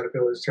about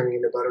caterpillars turning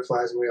into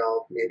butterflies, and we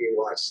all maybe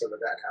watched some of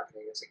that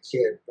happening as a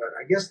kid. But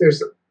I guess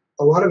there's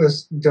a lot of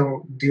us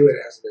don't do it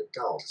as an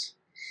adult,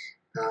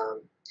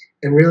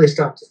 and really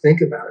stop to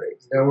think about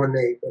it. When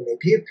they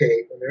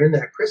pupate, when they're in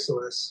that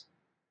chrysalis,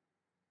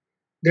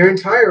 their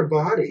entire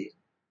body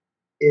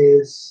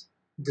is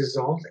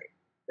dissolving.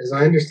 As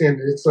I understand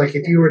it, it's like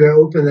if you were to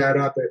open that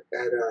up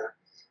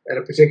at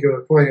a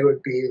particular point, it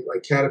would be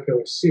like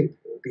caterpillar soup.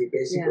 It would be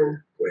basically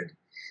liquid.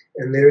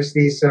 And there's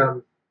these,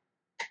 and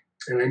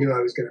I knew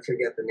I was going to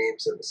forget the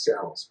names of the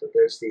cells, but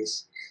there's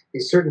these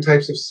certain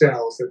types of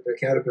cells that the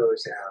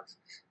caterpillars have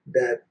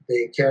that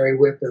they carry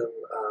with them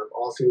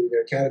all through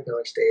their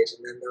caterpillar stage,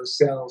 and then those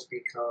cells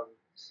become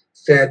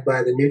fed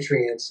by the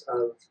nutrients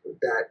of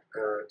that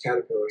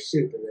caterpillar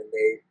soup, and then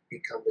they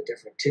become the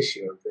different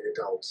tissue of the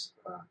adult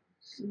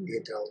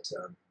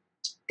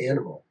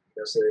animal.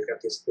 So they've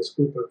got this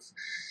group of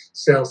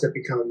cells that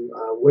become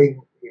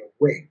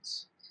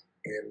wings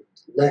and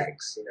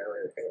legs.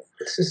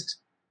 It's just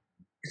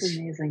it's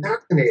amazing,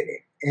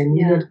 fascinating. And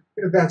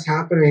if that's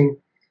happening,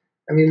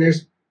 I mean,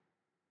 there's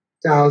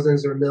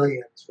thousands or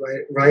millions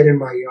right in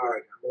my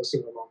yard. Most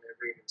of them I'll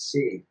never even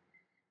see.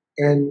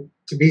 And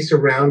to be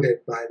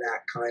surrounded by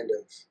that kind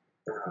of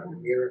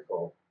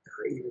miracle,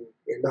 even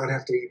and not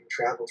have to even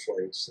travel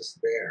for it, it's just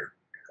there,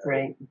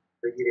 right?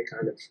 For you to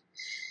kind of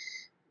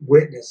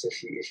witness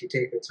if you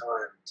take the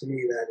time. To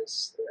me,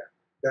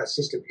 that's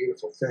just a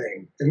beautiful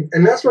thing,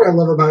 and that's what I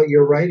love about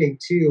your writing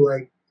too.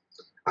 Like,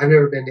 I've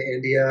never been to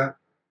India.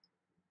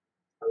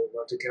 I would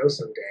love to go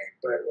someday,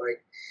 but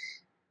like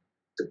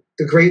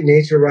the great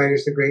nature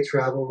writers, the great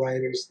travel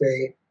writers,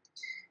 they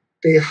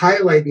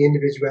highlight the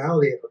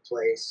individuality of a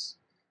place,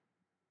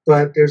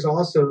 but there's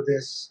also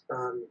this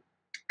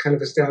kind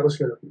of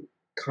establishment of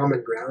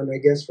common ground, I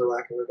guess, for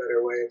lack of a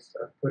better way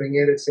of putting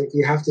it. It's like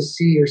you have to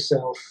see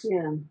yourself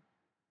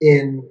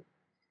in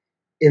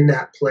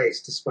that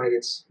place, despite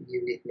its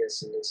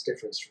uniqueness and its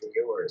difference from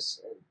yours,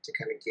 and to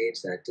kind of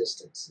gauge that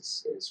distance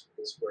is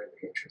where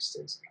the interest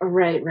is.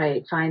 Right.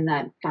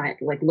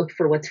 Look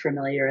for what's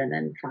familiar, and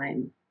then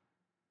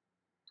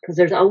because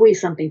there's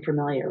always something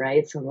familiar,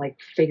 right? So like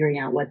figuring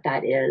out what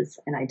that is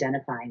and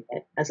identifying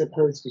it, as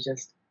opposed to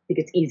just, I think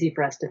it's easy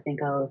for us to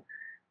think, oh,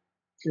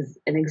 this is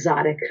an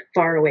exotic,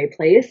 faraway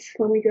place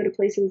when we go to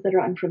places that are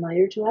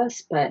unfamiliar to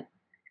us, but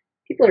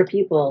people are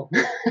people.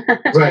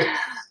 Right.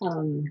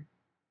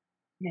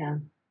 Yeah.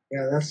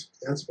 Yeah,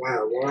 that's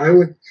wild.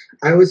 Well,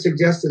 I would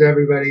suggest that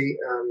everybody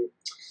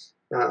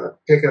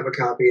pick up a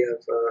copy of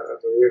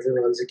A River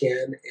Runs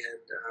Again. And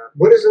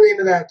what is the name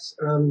of that?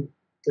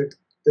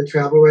 The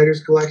travel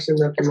writers collection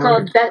that it's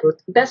called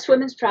Best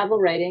Women's Travel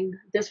Writing.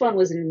 This one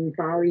was in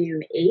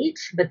volume 8,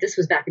 but this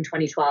was back in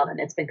 2012, and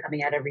it's been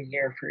coming out every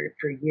year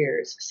for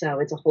years. So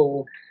it's a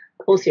whole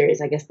series.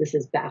 I guess this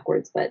is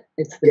backwards, but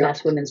it's the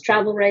Best Women's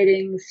Travel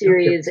Writing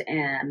series,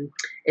 and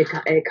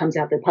it comes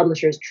out the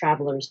publisher's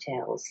Traveler's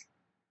Tales.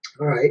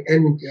 All right,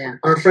 and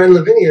our friend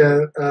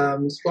Lavinia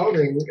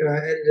Spalding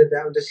edited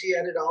that one. Does she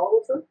edit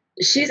all of them?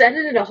 She's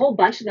edited a whole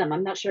bunch of them.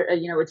 I'm not sure.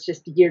 It's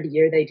just year to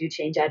year they do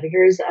change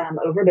editors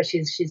over, but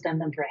she's done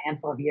them for a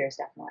handful of years,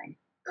 definitely.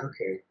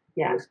 Okay.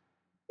 Yeah.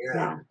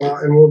 Well,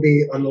 and we'll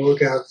be on the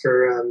lookout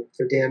for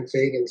Dan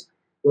Fagan's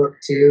book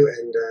too,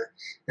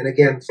 and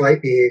again,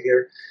 Flight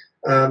Behavior.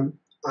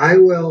 I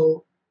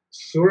will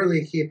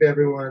surely keep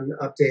everyone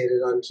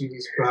updated on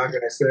Judy's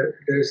progress.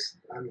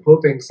 I'm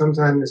hoping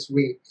sometime this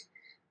week.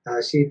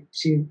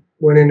 She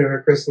went into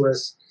her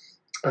chrysalis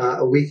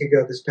a week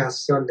ago this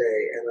past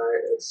Sunday, and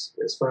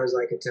as far as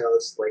I can tell,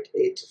 it's like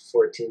 8 to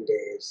 14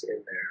 days in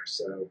there.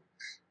 So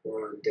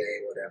we're on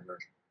day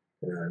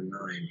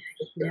 9.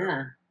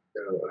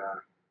 So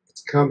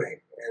it's coming.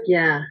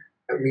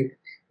 And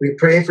we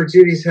pray for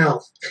Judy's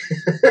health.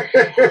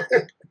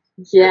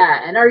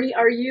 Yeah, and are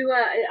you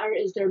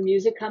is there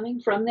music coming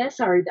from this?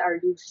 Are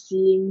you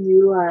seeing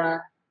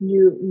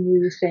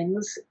new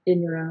things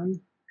in your own?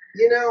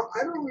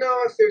 I don't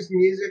know if there's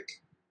music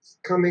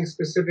coming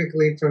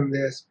specifically from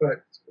this,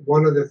 but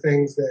one of the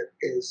things that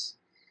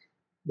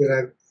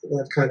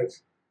I've kind of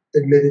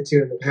admitted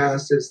to in the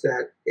past is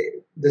that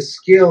the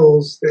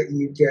skills that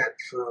you get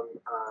from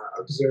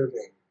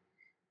observing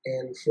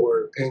and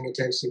for paying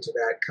attention to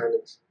that kind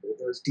of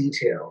those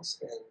details,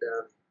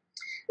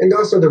 and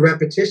also the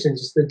repetition,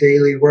 just the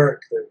daily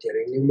work, the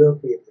getting new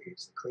milkweed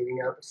leaves, the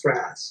cleaning out the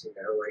frass,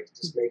 like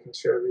just making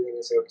sure everything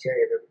is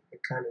okay, the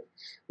kind of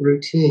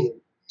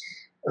routine.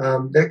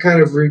 That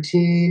kind of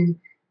routine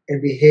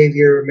and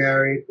behavior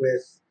married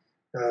with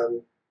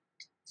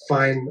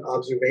fine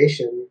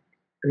observation,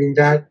 I mean,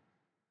 that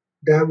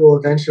that will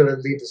eventually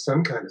lead to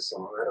some kind of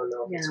song. I don't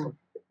know if it's Yeah. going to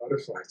be a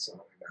butterfly song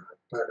or not,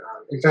 but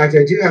in fact,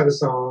 I do have a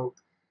song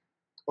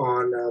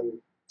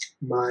on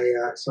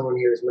my. Someone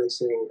here is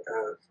mentioning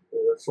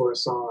for a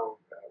song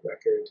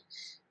record,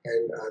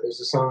 and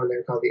there's a song in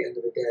there called "The End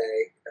of the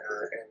Day,"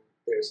 and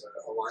there's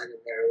a line in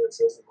there that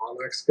says, "The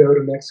monarchs go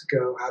to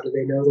Mexico. How do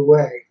they know the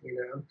way?" You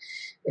know,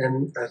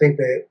 and I think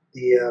that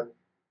the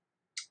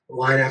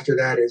line after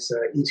that is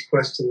each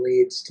question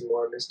leads to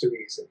more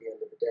mysteries at the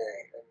end of the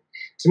day. And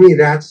to me,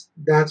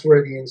 that's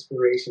where the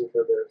inspiration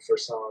for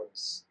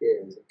songs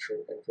is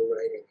and for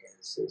writing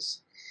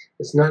is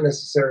it's not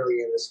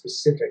necessarily in the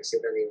specifics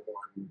of any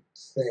one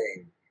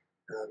thing,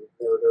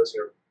 though those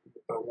are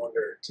a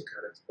wonder to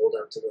kind of hold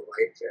up to the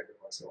light every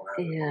once in a while.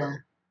 Yeah.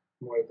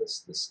 More the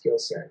skill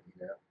set,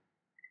 you know.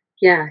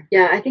 Yeah.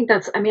 Yeah. I think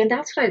that's, I mean,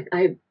 that's what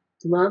I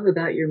love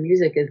about your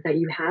music is that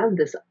you have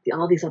this,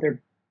 all these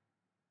other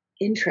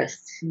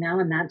interests, you know,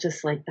 and that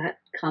just like, that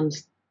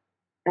comes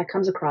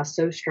across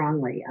so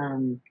strongly.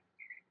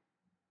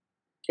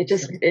 It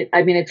just,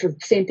 I mean, it's the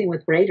same thing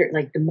with writer.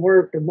 Like the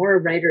more a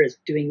writer is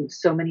doing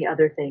so many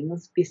other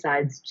things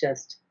besides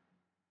just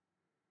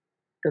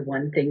the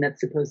one thing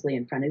that's supposedly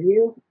in front of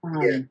you.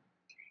 Yeah.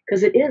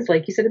 Because it is,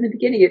 like you said in the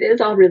beginning, it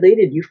is all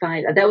related. You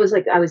find that was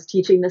like I was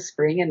teaching this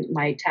spring, and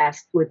my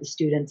task with the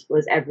students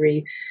was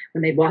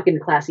when they'd walk into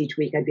class each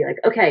week, I'd be like,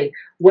 okay,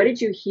 what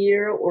did you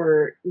hear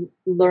or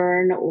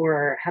learn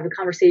or have a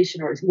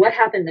conversation, or what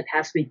happened the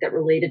past week that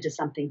related to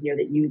something here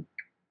that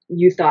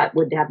you thought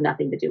would have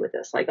nothing to do with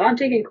this? Like, oh, I'm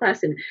taking a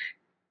class and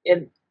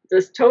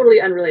just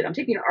totally unrelated. I'm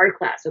taking an art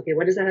class. Okay,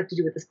 what does that have to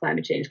do with this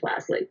climate change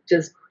class? Like,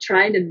 just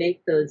trying to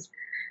make those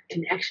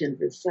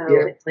connections is so,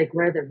 it's like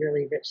where the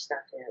really rich stuff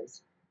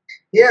is.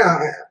 Yeah.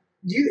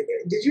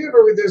 Did you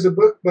ever? There's a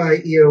book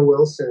by E.O.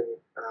 Wilson,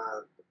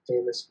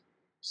 famous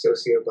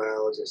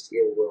sociobiologist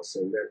E.O.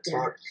 Wilson, that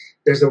talk.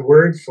 There's a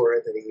word for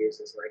it that he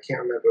uses, and I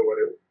can't remember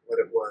what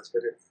it was,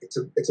 but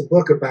it's a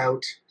book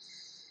about.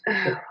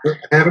 I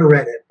haven't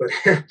read it, but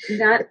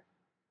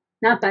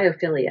not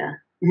biophilia.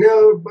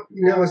 No,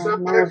 it's not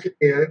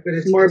biophilia, but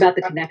it's more about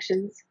the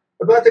connections.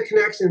 About the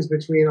connections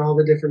between all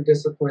the different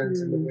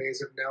disciplines and the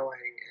ways of knowing,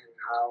 and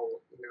how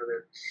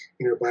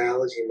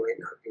biology might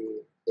not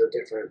be so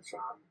different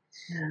from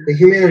the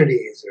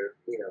humanities, or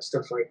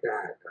stuff like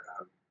that.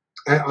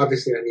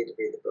 Obviously I need to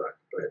read the book,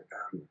 but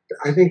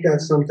I think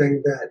that's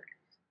something that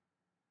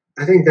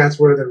I think that's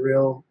where the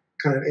real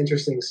kind of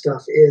interesting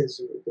stuff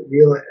is.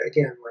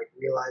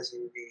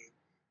 Realizing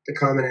the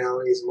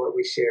commonalities and what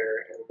we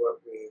share and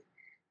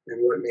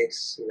what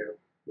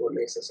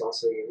makes us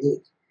also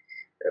unique.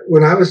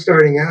 When I was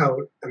starting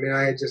out, I mean,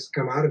 I had just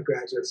come out of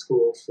graduate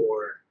school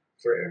for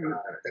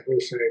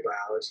evolutionary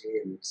biology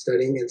and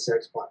studying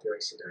insect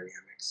population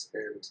dynamics.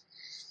 And,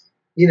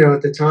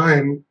 at the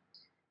time,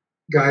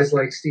 guys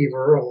like Steve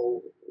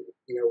Earle,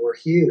 were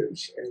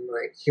huge. And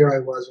like, here I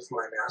was with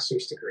my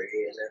master's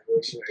degree in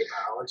evolutionary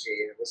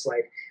biology. And it was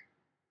like,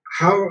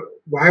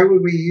 why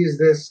would we use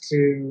this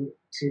to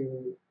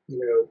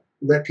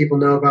let people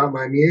know about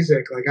my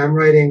music? Like I'm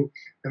writing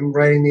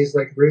these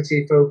like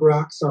rootsy folk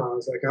rock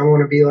songs. Like I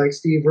want to be like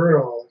Steve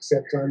Earle,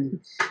 except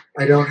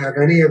I don't have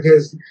any of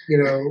his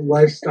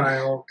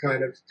lifestyle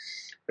kind of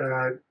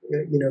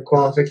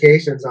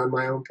qualifications on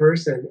my own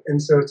person.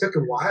 And so it took a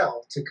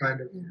while to kind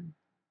of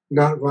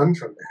not run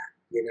from that.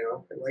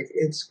 And like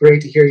it's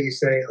great to hear you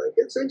say like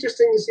it's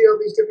interesting to see all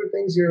these different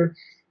things you're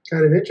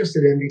kind of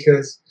interested in,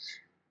 because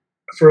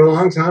for a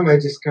long time I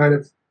just kind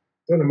of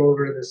put them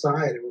over to the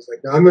side. It was like,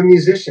 no, I'm a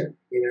musician,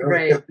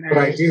 right, that's what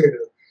I do.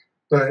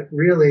 But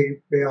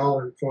really, they all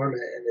inform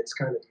it, and it's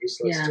kind of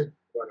useless to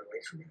run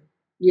away from it.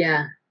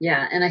 Yeah,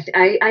 yeah, and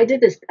I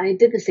did this. I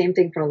did the same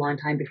thing for a long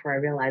time before I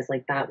realized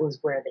like that was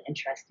where the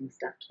interesting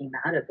stuff came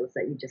out of, was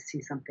that you just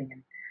see something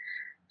in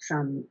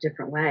some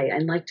different way,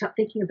 and like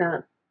thinking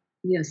about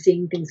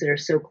seeing things that are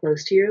so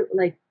close to you,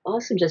 like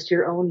also just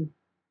your own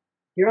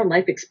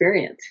life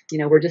experience.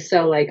 We're just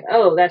so like,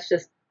 oh, that's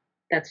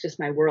just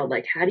my world.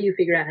 Like, how do you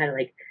figure out how to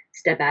like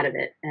step out of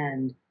it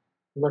and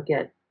look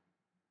at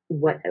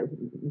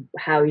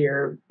how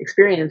your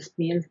experience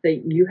means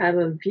that you have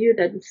a view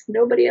that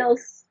nobody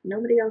else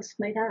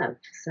might have.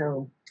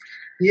 So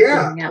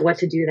figuring out what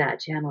to do that,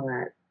 channel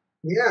that.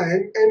 Yeah,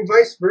 and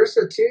vice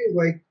versa too.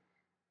 Like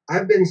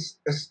I've been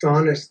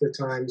astonished the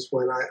times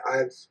when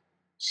I've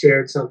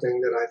shared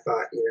something that I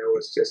thought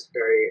was just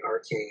very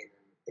arcane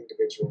and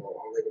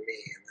individual, only to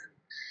me,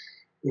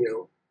 and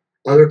then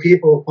other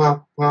people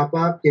pop up.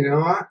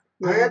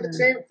 I had the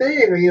same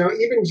thing.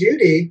 Even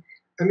Judy.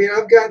 I mean,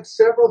 I've got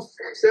several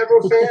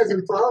fans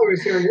and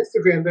followers here on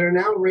Instagram that are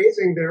now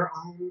raising their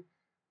own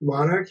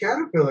monarch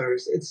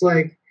caterpillars. It's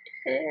like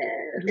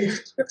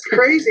it's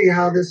crazy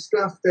how this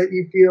stuff that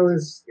you feel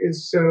is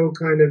so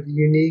kind of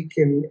unique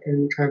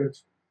and kind of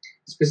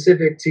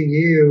specific to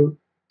you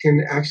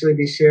can actually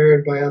be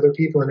shared by other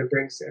people, and it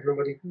brings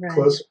everybody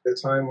closer to the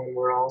time when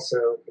we're all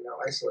so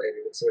isolated.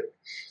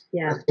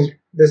 I think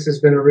this has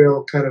been a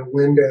real kind of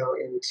window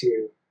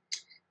into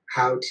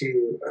how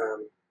to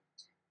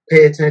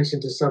pay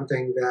attention to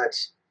something that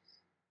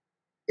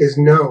is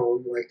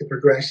known, like the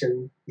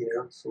progression,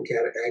 from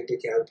egg to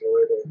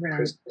caterpillar to Right.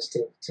 chrysalis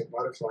to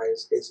butterfly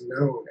is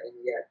known, and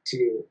yet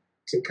to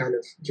kind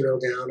of drill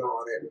down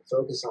on it and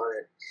focus on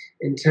it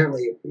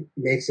intently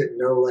makes it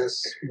no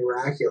less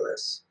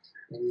miraculous.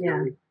 And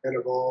we kind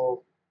of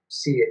all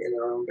see it in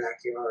our own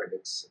backyard.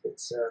 It's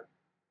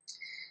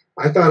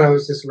I thought I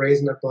was just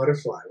raising a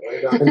butterfly. What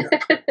did I know?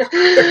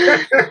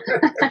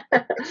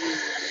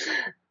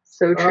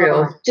 So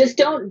true. Just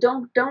don't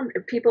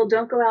people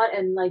don't go out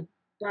and like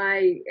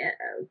buy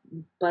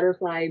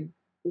butterfly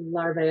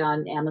larvae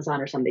on Amazon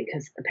or something,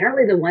 because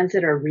apparently the ones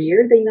that are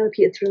reared,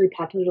 it's really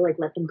popular to like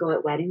let them go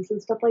at weddings and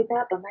stuff like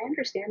that. But my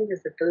understanding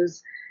is that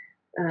those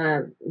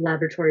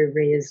laboratory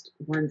raised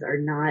ones are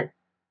not.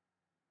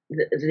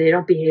 They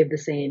don't behave the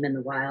same in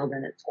the wild,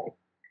 and it's like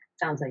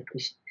sounds like we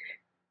should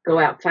go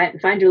out,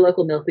 find your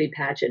local milkweed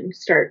patch and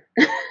start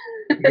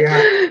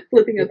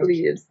flipping up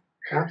leaves.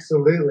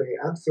 Absolutely.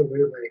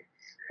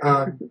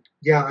 I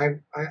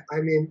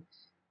mean,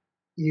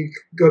 you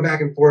go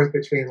back and forth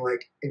between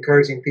like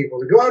encouraging people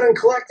to go out and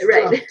collect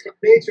stuff from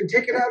nature,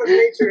 take it out of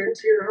nature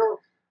into your home,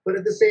 but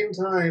at the same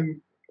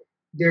time,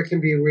 there can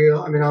be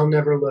real. I mean, I'll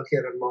never look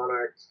at a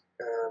monarch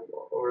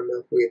or a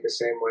milkweed the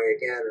same way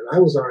again, and I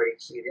was already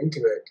keyed into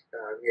it,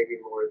 maybe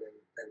more than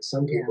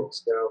some people.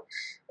 So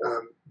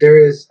there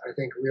is, I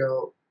think,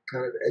 real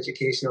kind of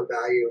educational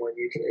value when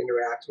you can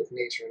interact with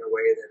nature in a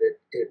way that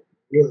it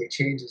really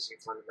changes you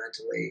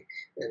fundamentally,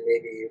 and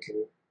maybe you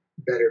can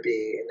better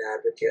be an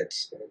advocate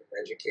and an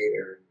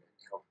educator and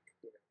help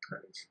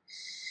kind of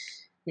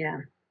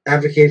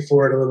advocate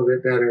for it a little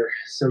bit better.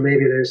 So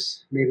maybe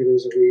there's a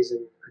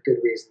good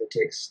reason to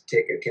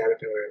take a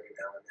caterpillar every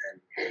now and then.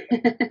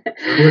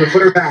 I'm going to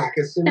put her back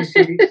as soon as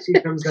she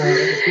comes out.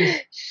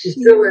 She's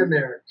still in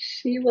there.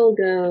 She will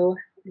go.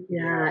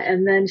 Yeah,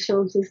 and then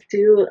she'll just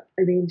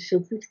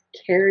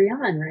carry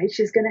on, right?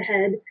 She's going to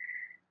head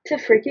to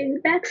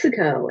freaking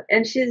Mexico,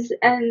 and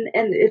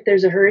and if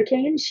there's a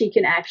hurricane, she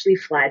can actually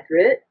fly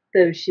through it,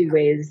 though she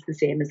weighs the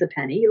same as a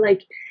penny.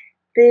 Like,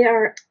 they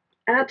are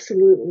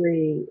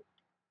absolutely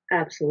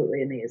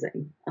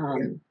amazing.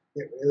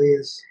 It really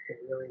is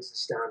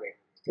astounding.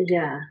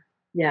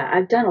 Yeah,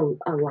 I've done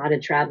a lot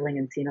of traveling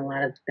and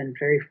been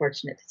very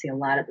fortunate to see a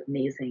lot of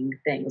amazing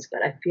things,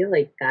 but I feel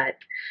like that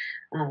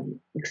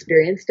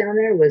experience down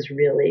there was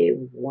really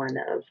one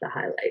of the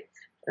highlights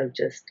of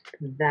just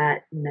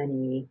that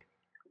many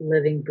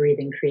living,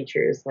 breathing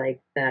creatures like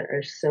that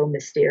are so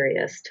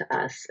mysterious to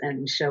us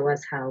and show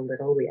us how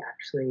little we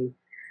actually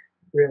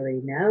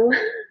really know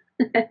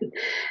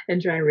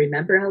and try to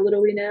remember how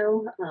little we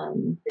know.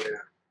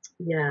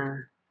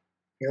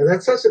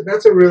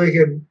 That's a really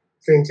good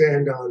thing to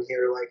end on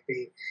here, like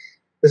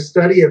the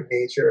study of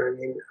nature. I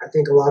mean, I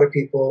think a lot of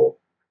people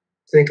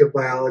think of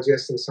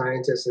biologists and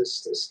scientists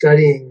as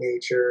studying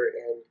nature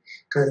and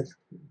kind of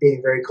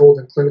being very cold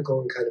and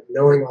clinical and kind of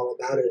knowing all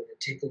about it and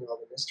taking all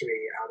the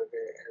mystery out of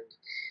it. And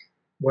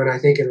when I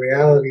think in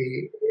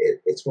reality,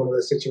 it's one of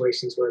those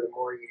situations where the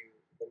more you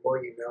know, the more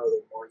you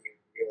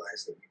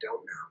realize that you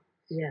don't know.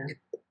 Yeah.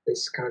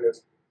 It's kind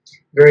of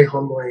very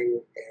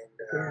humbling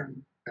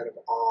and kind of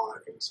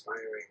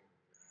awe-inspiring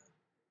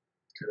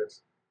kind of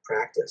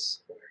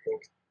practice. And I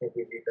think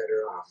we'd be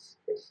better off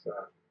if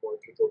more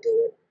people did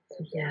it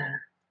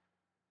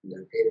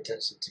and paid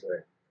attention to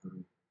it.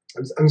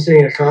 I'm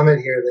seeing a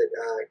comment here that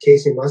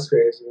Casey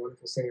Musgraves, a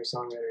wonderful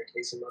singer-songwriter,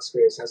 Casey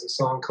Musgraves, has a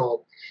song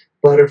called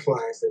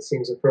Butterflies that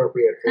seems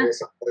appropriate for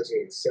this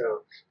ology.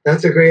 So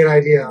that's a great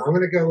idea. I'm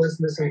going to go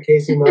listen to some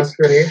Casey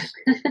Musgraves,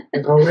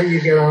 and I'll let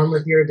you get on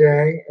with your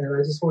day. And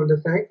I just wanted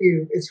to thank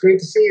you. It's great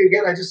to see you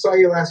again. I just saw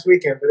you last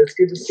weekend, but it's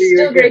good to see you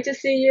again. Still great to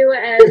see you,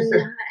 and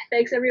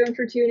thanks everyone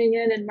for tuning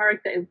in. And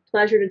Mark, a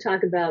pleasure to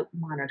talk about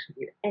monarchs with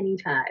you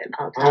anytime.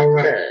 I'll talk All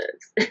right.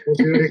 We'll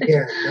do it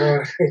again. All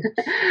right.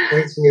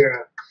 Thanks,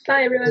 Mira.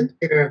 Bye, everyone.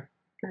 Take care.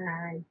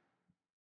 Bye.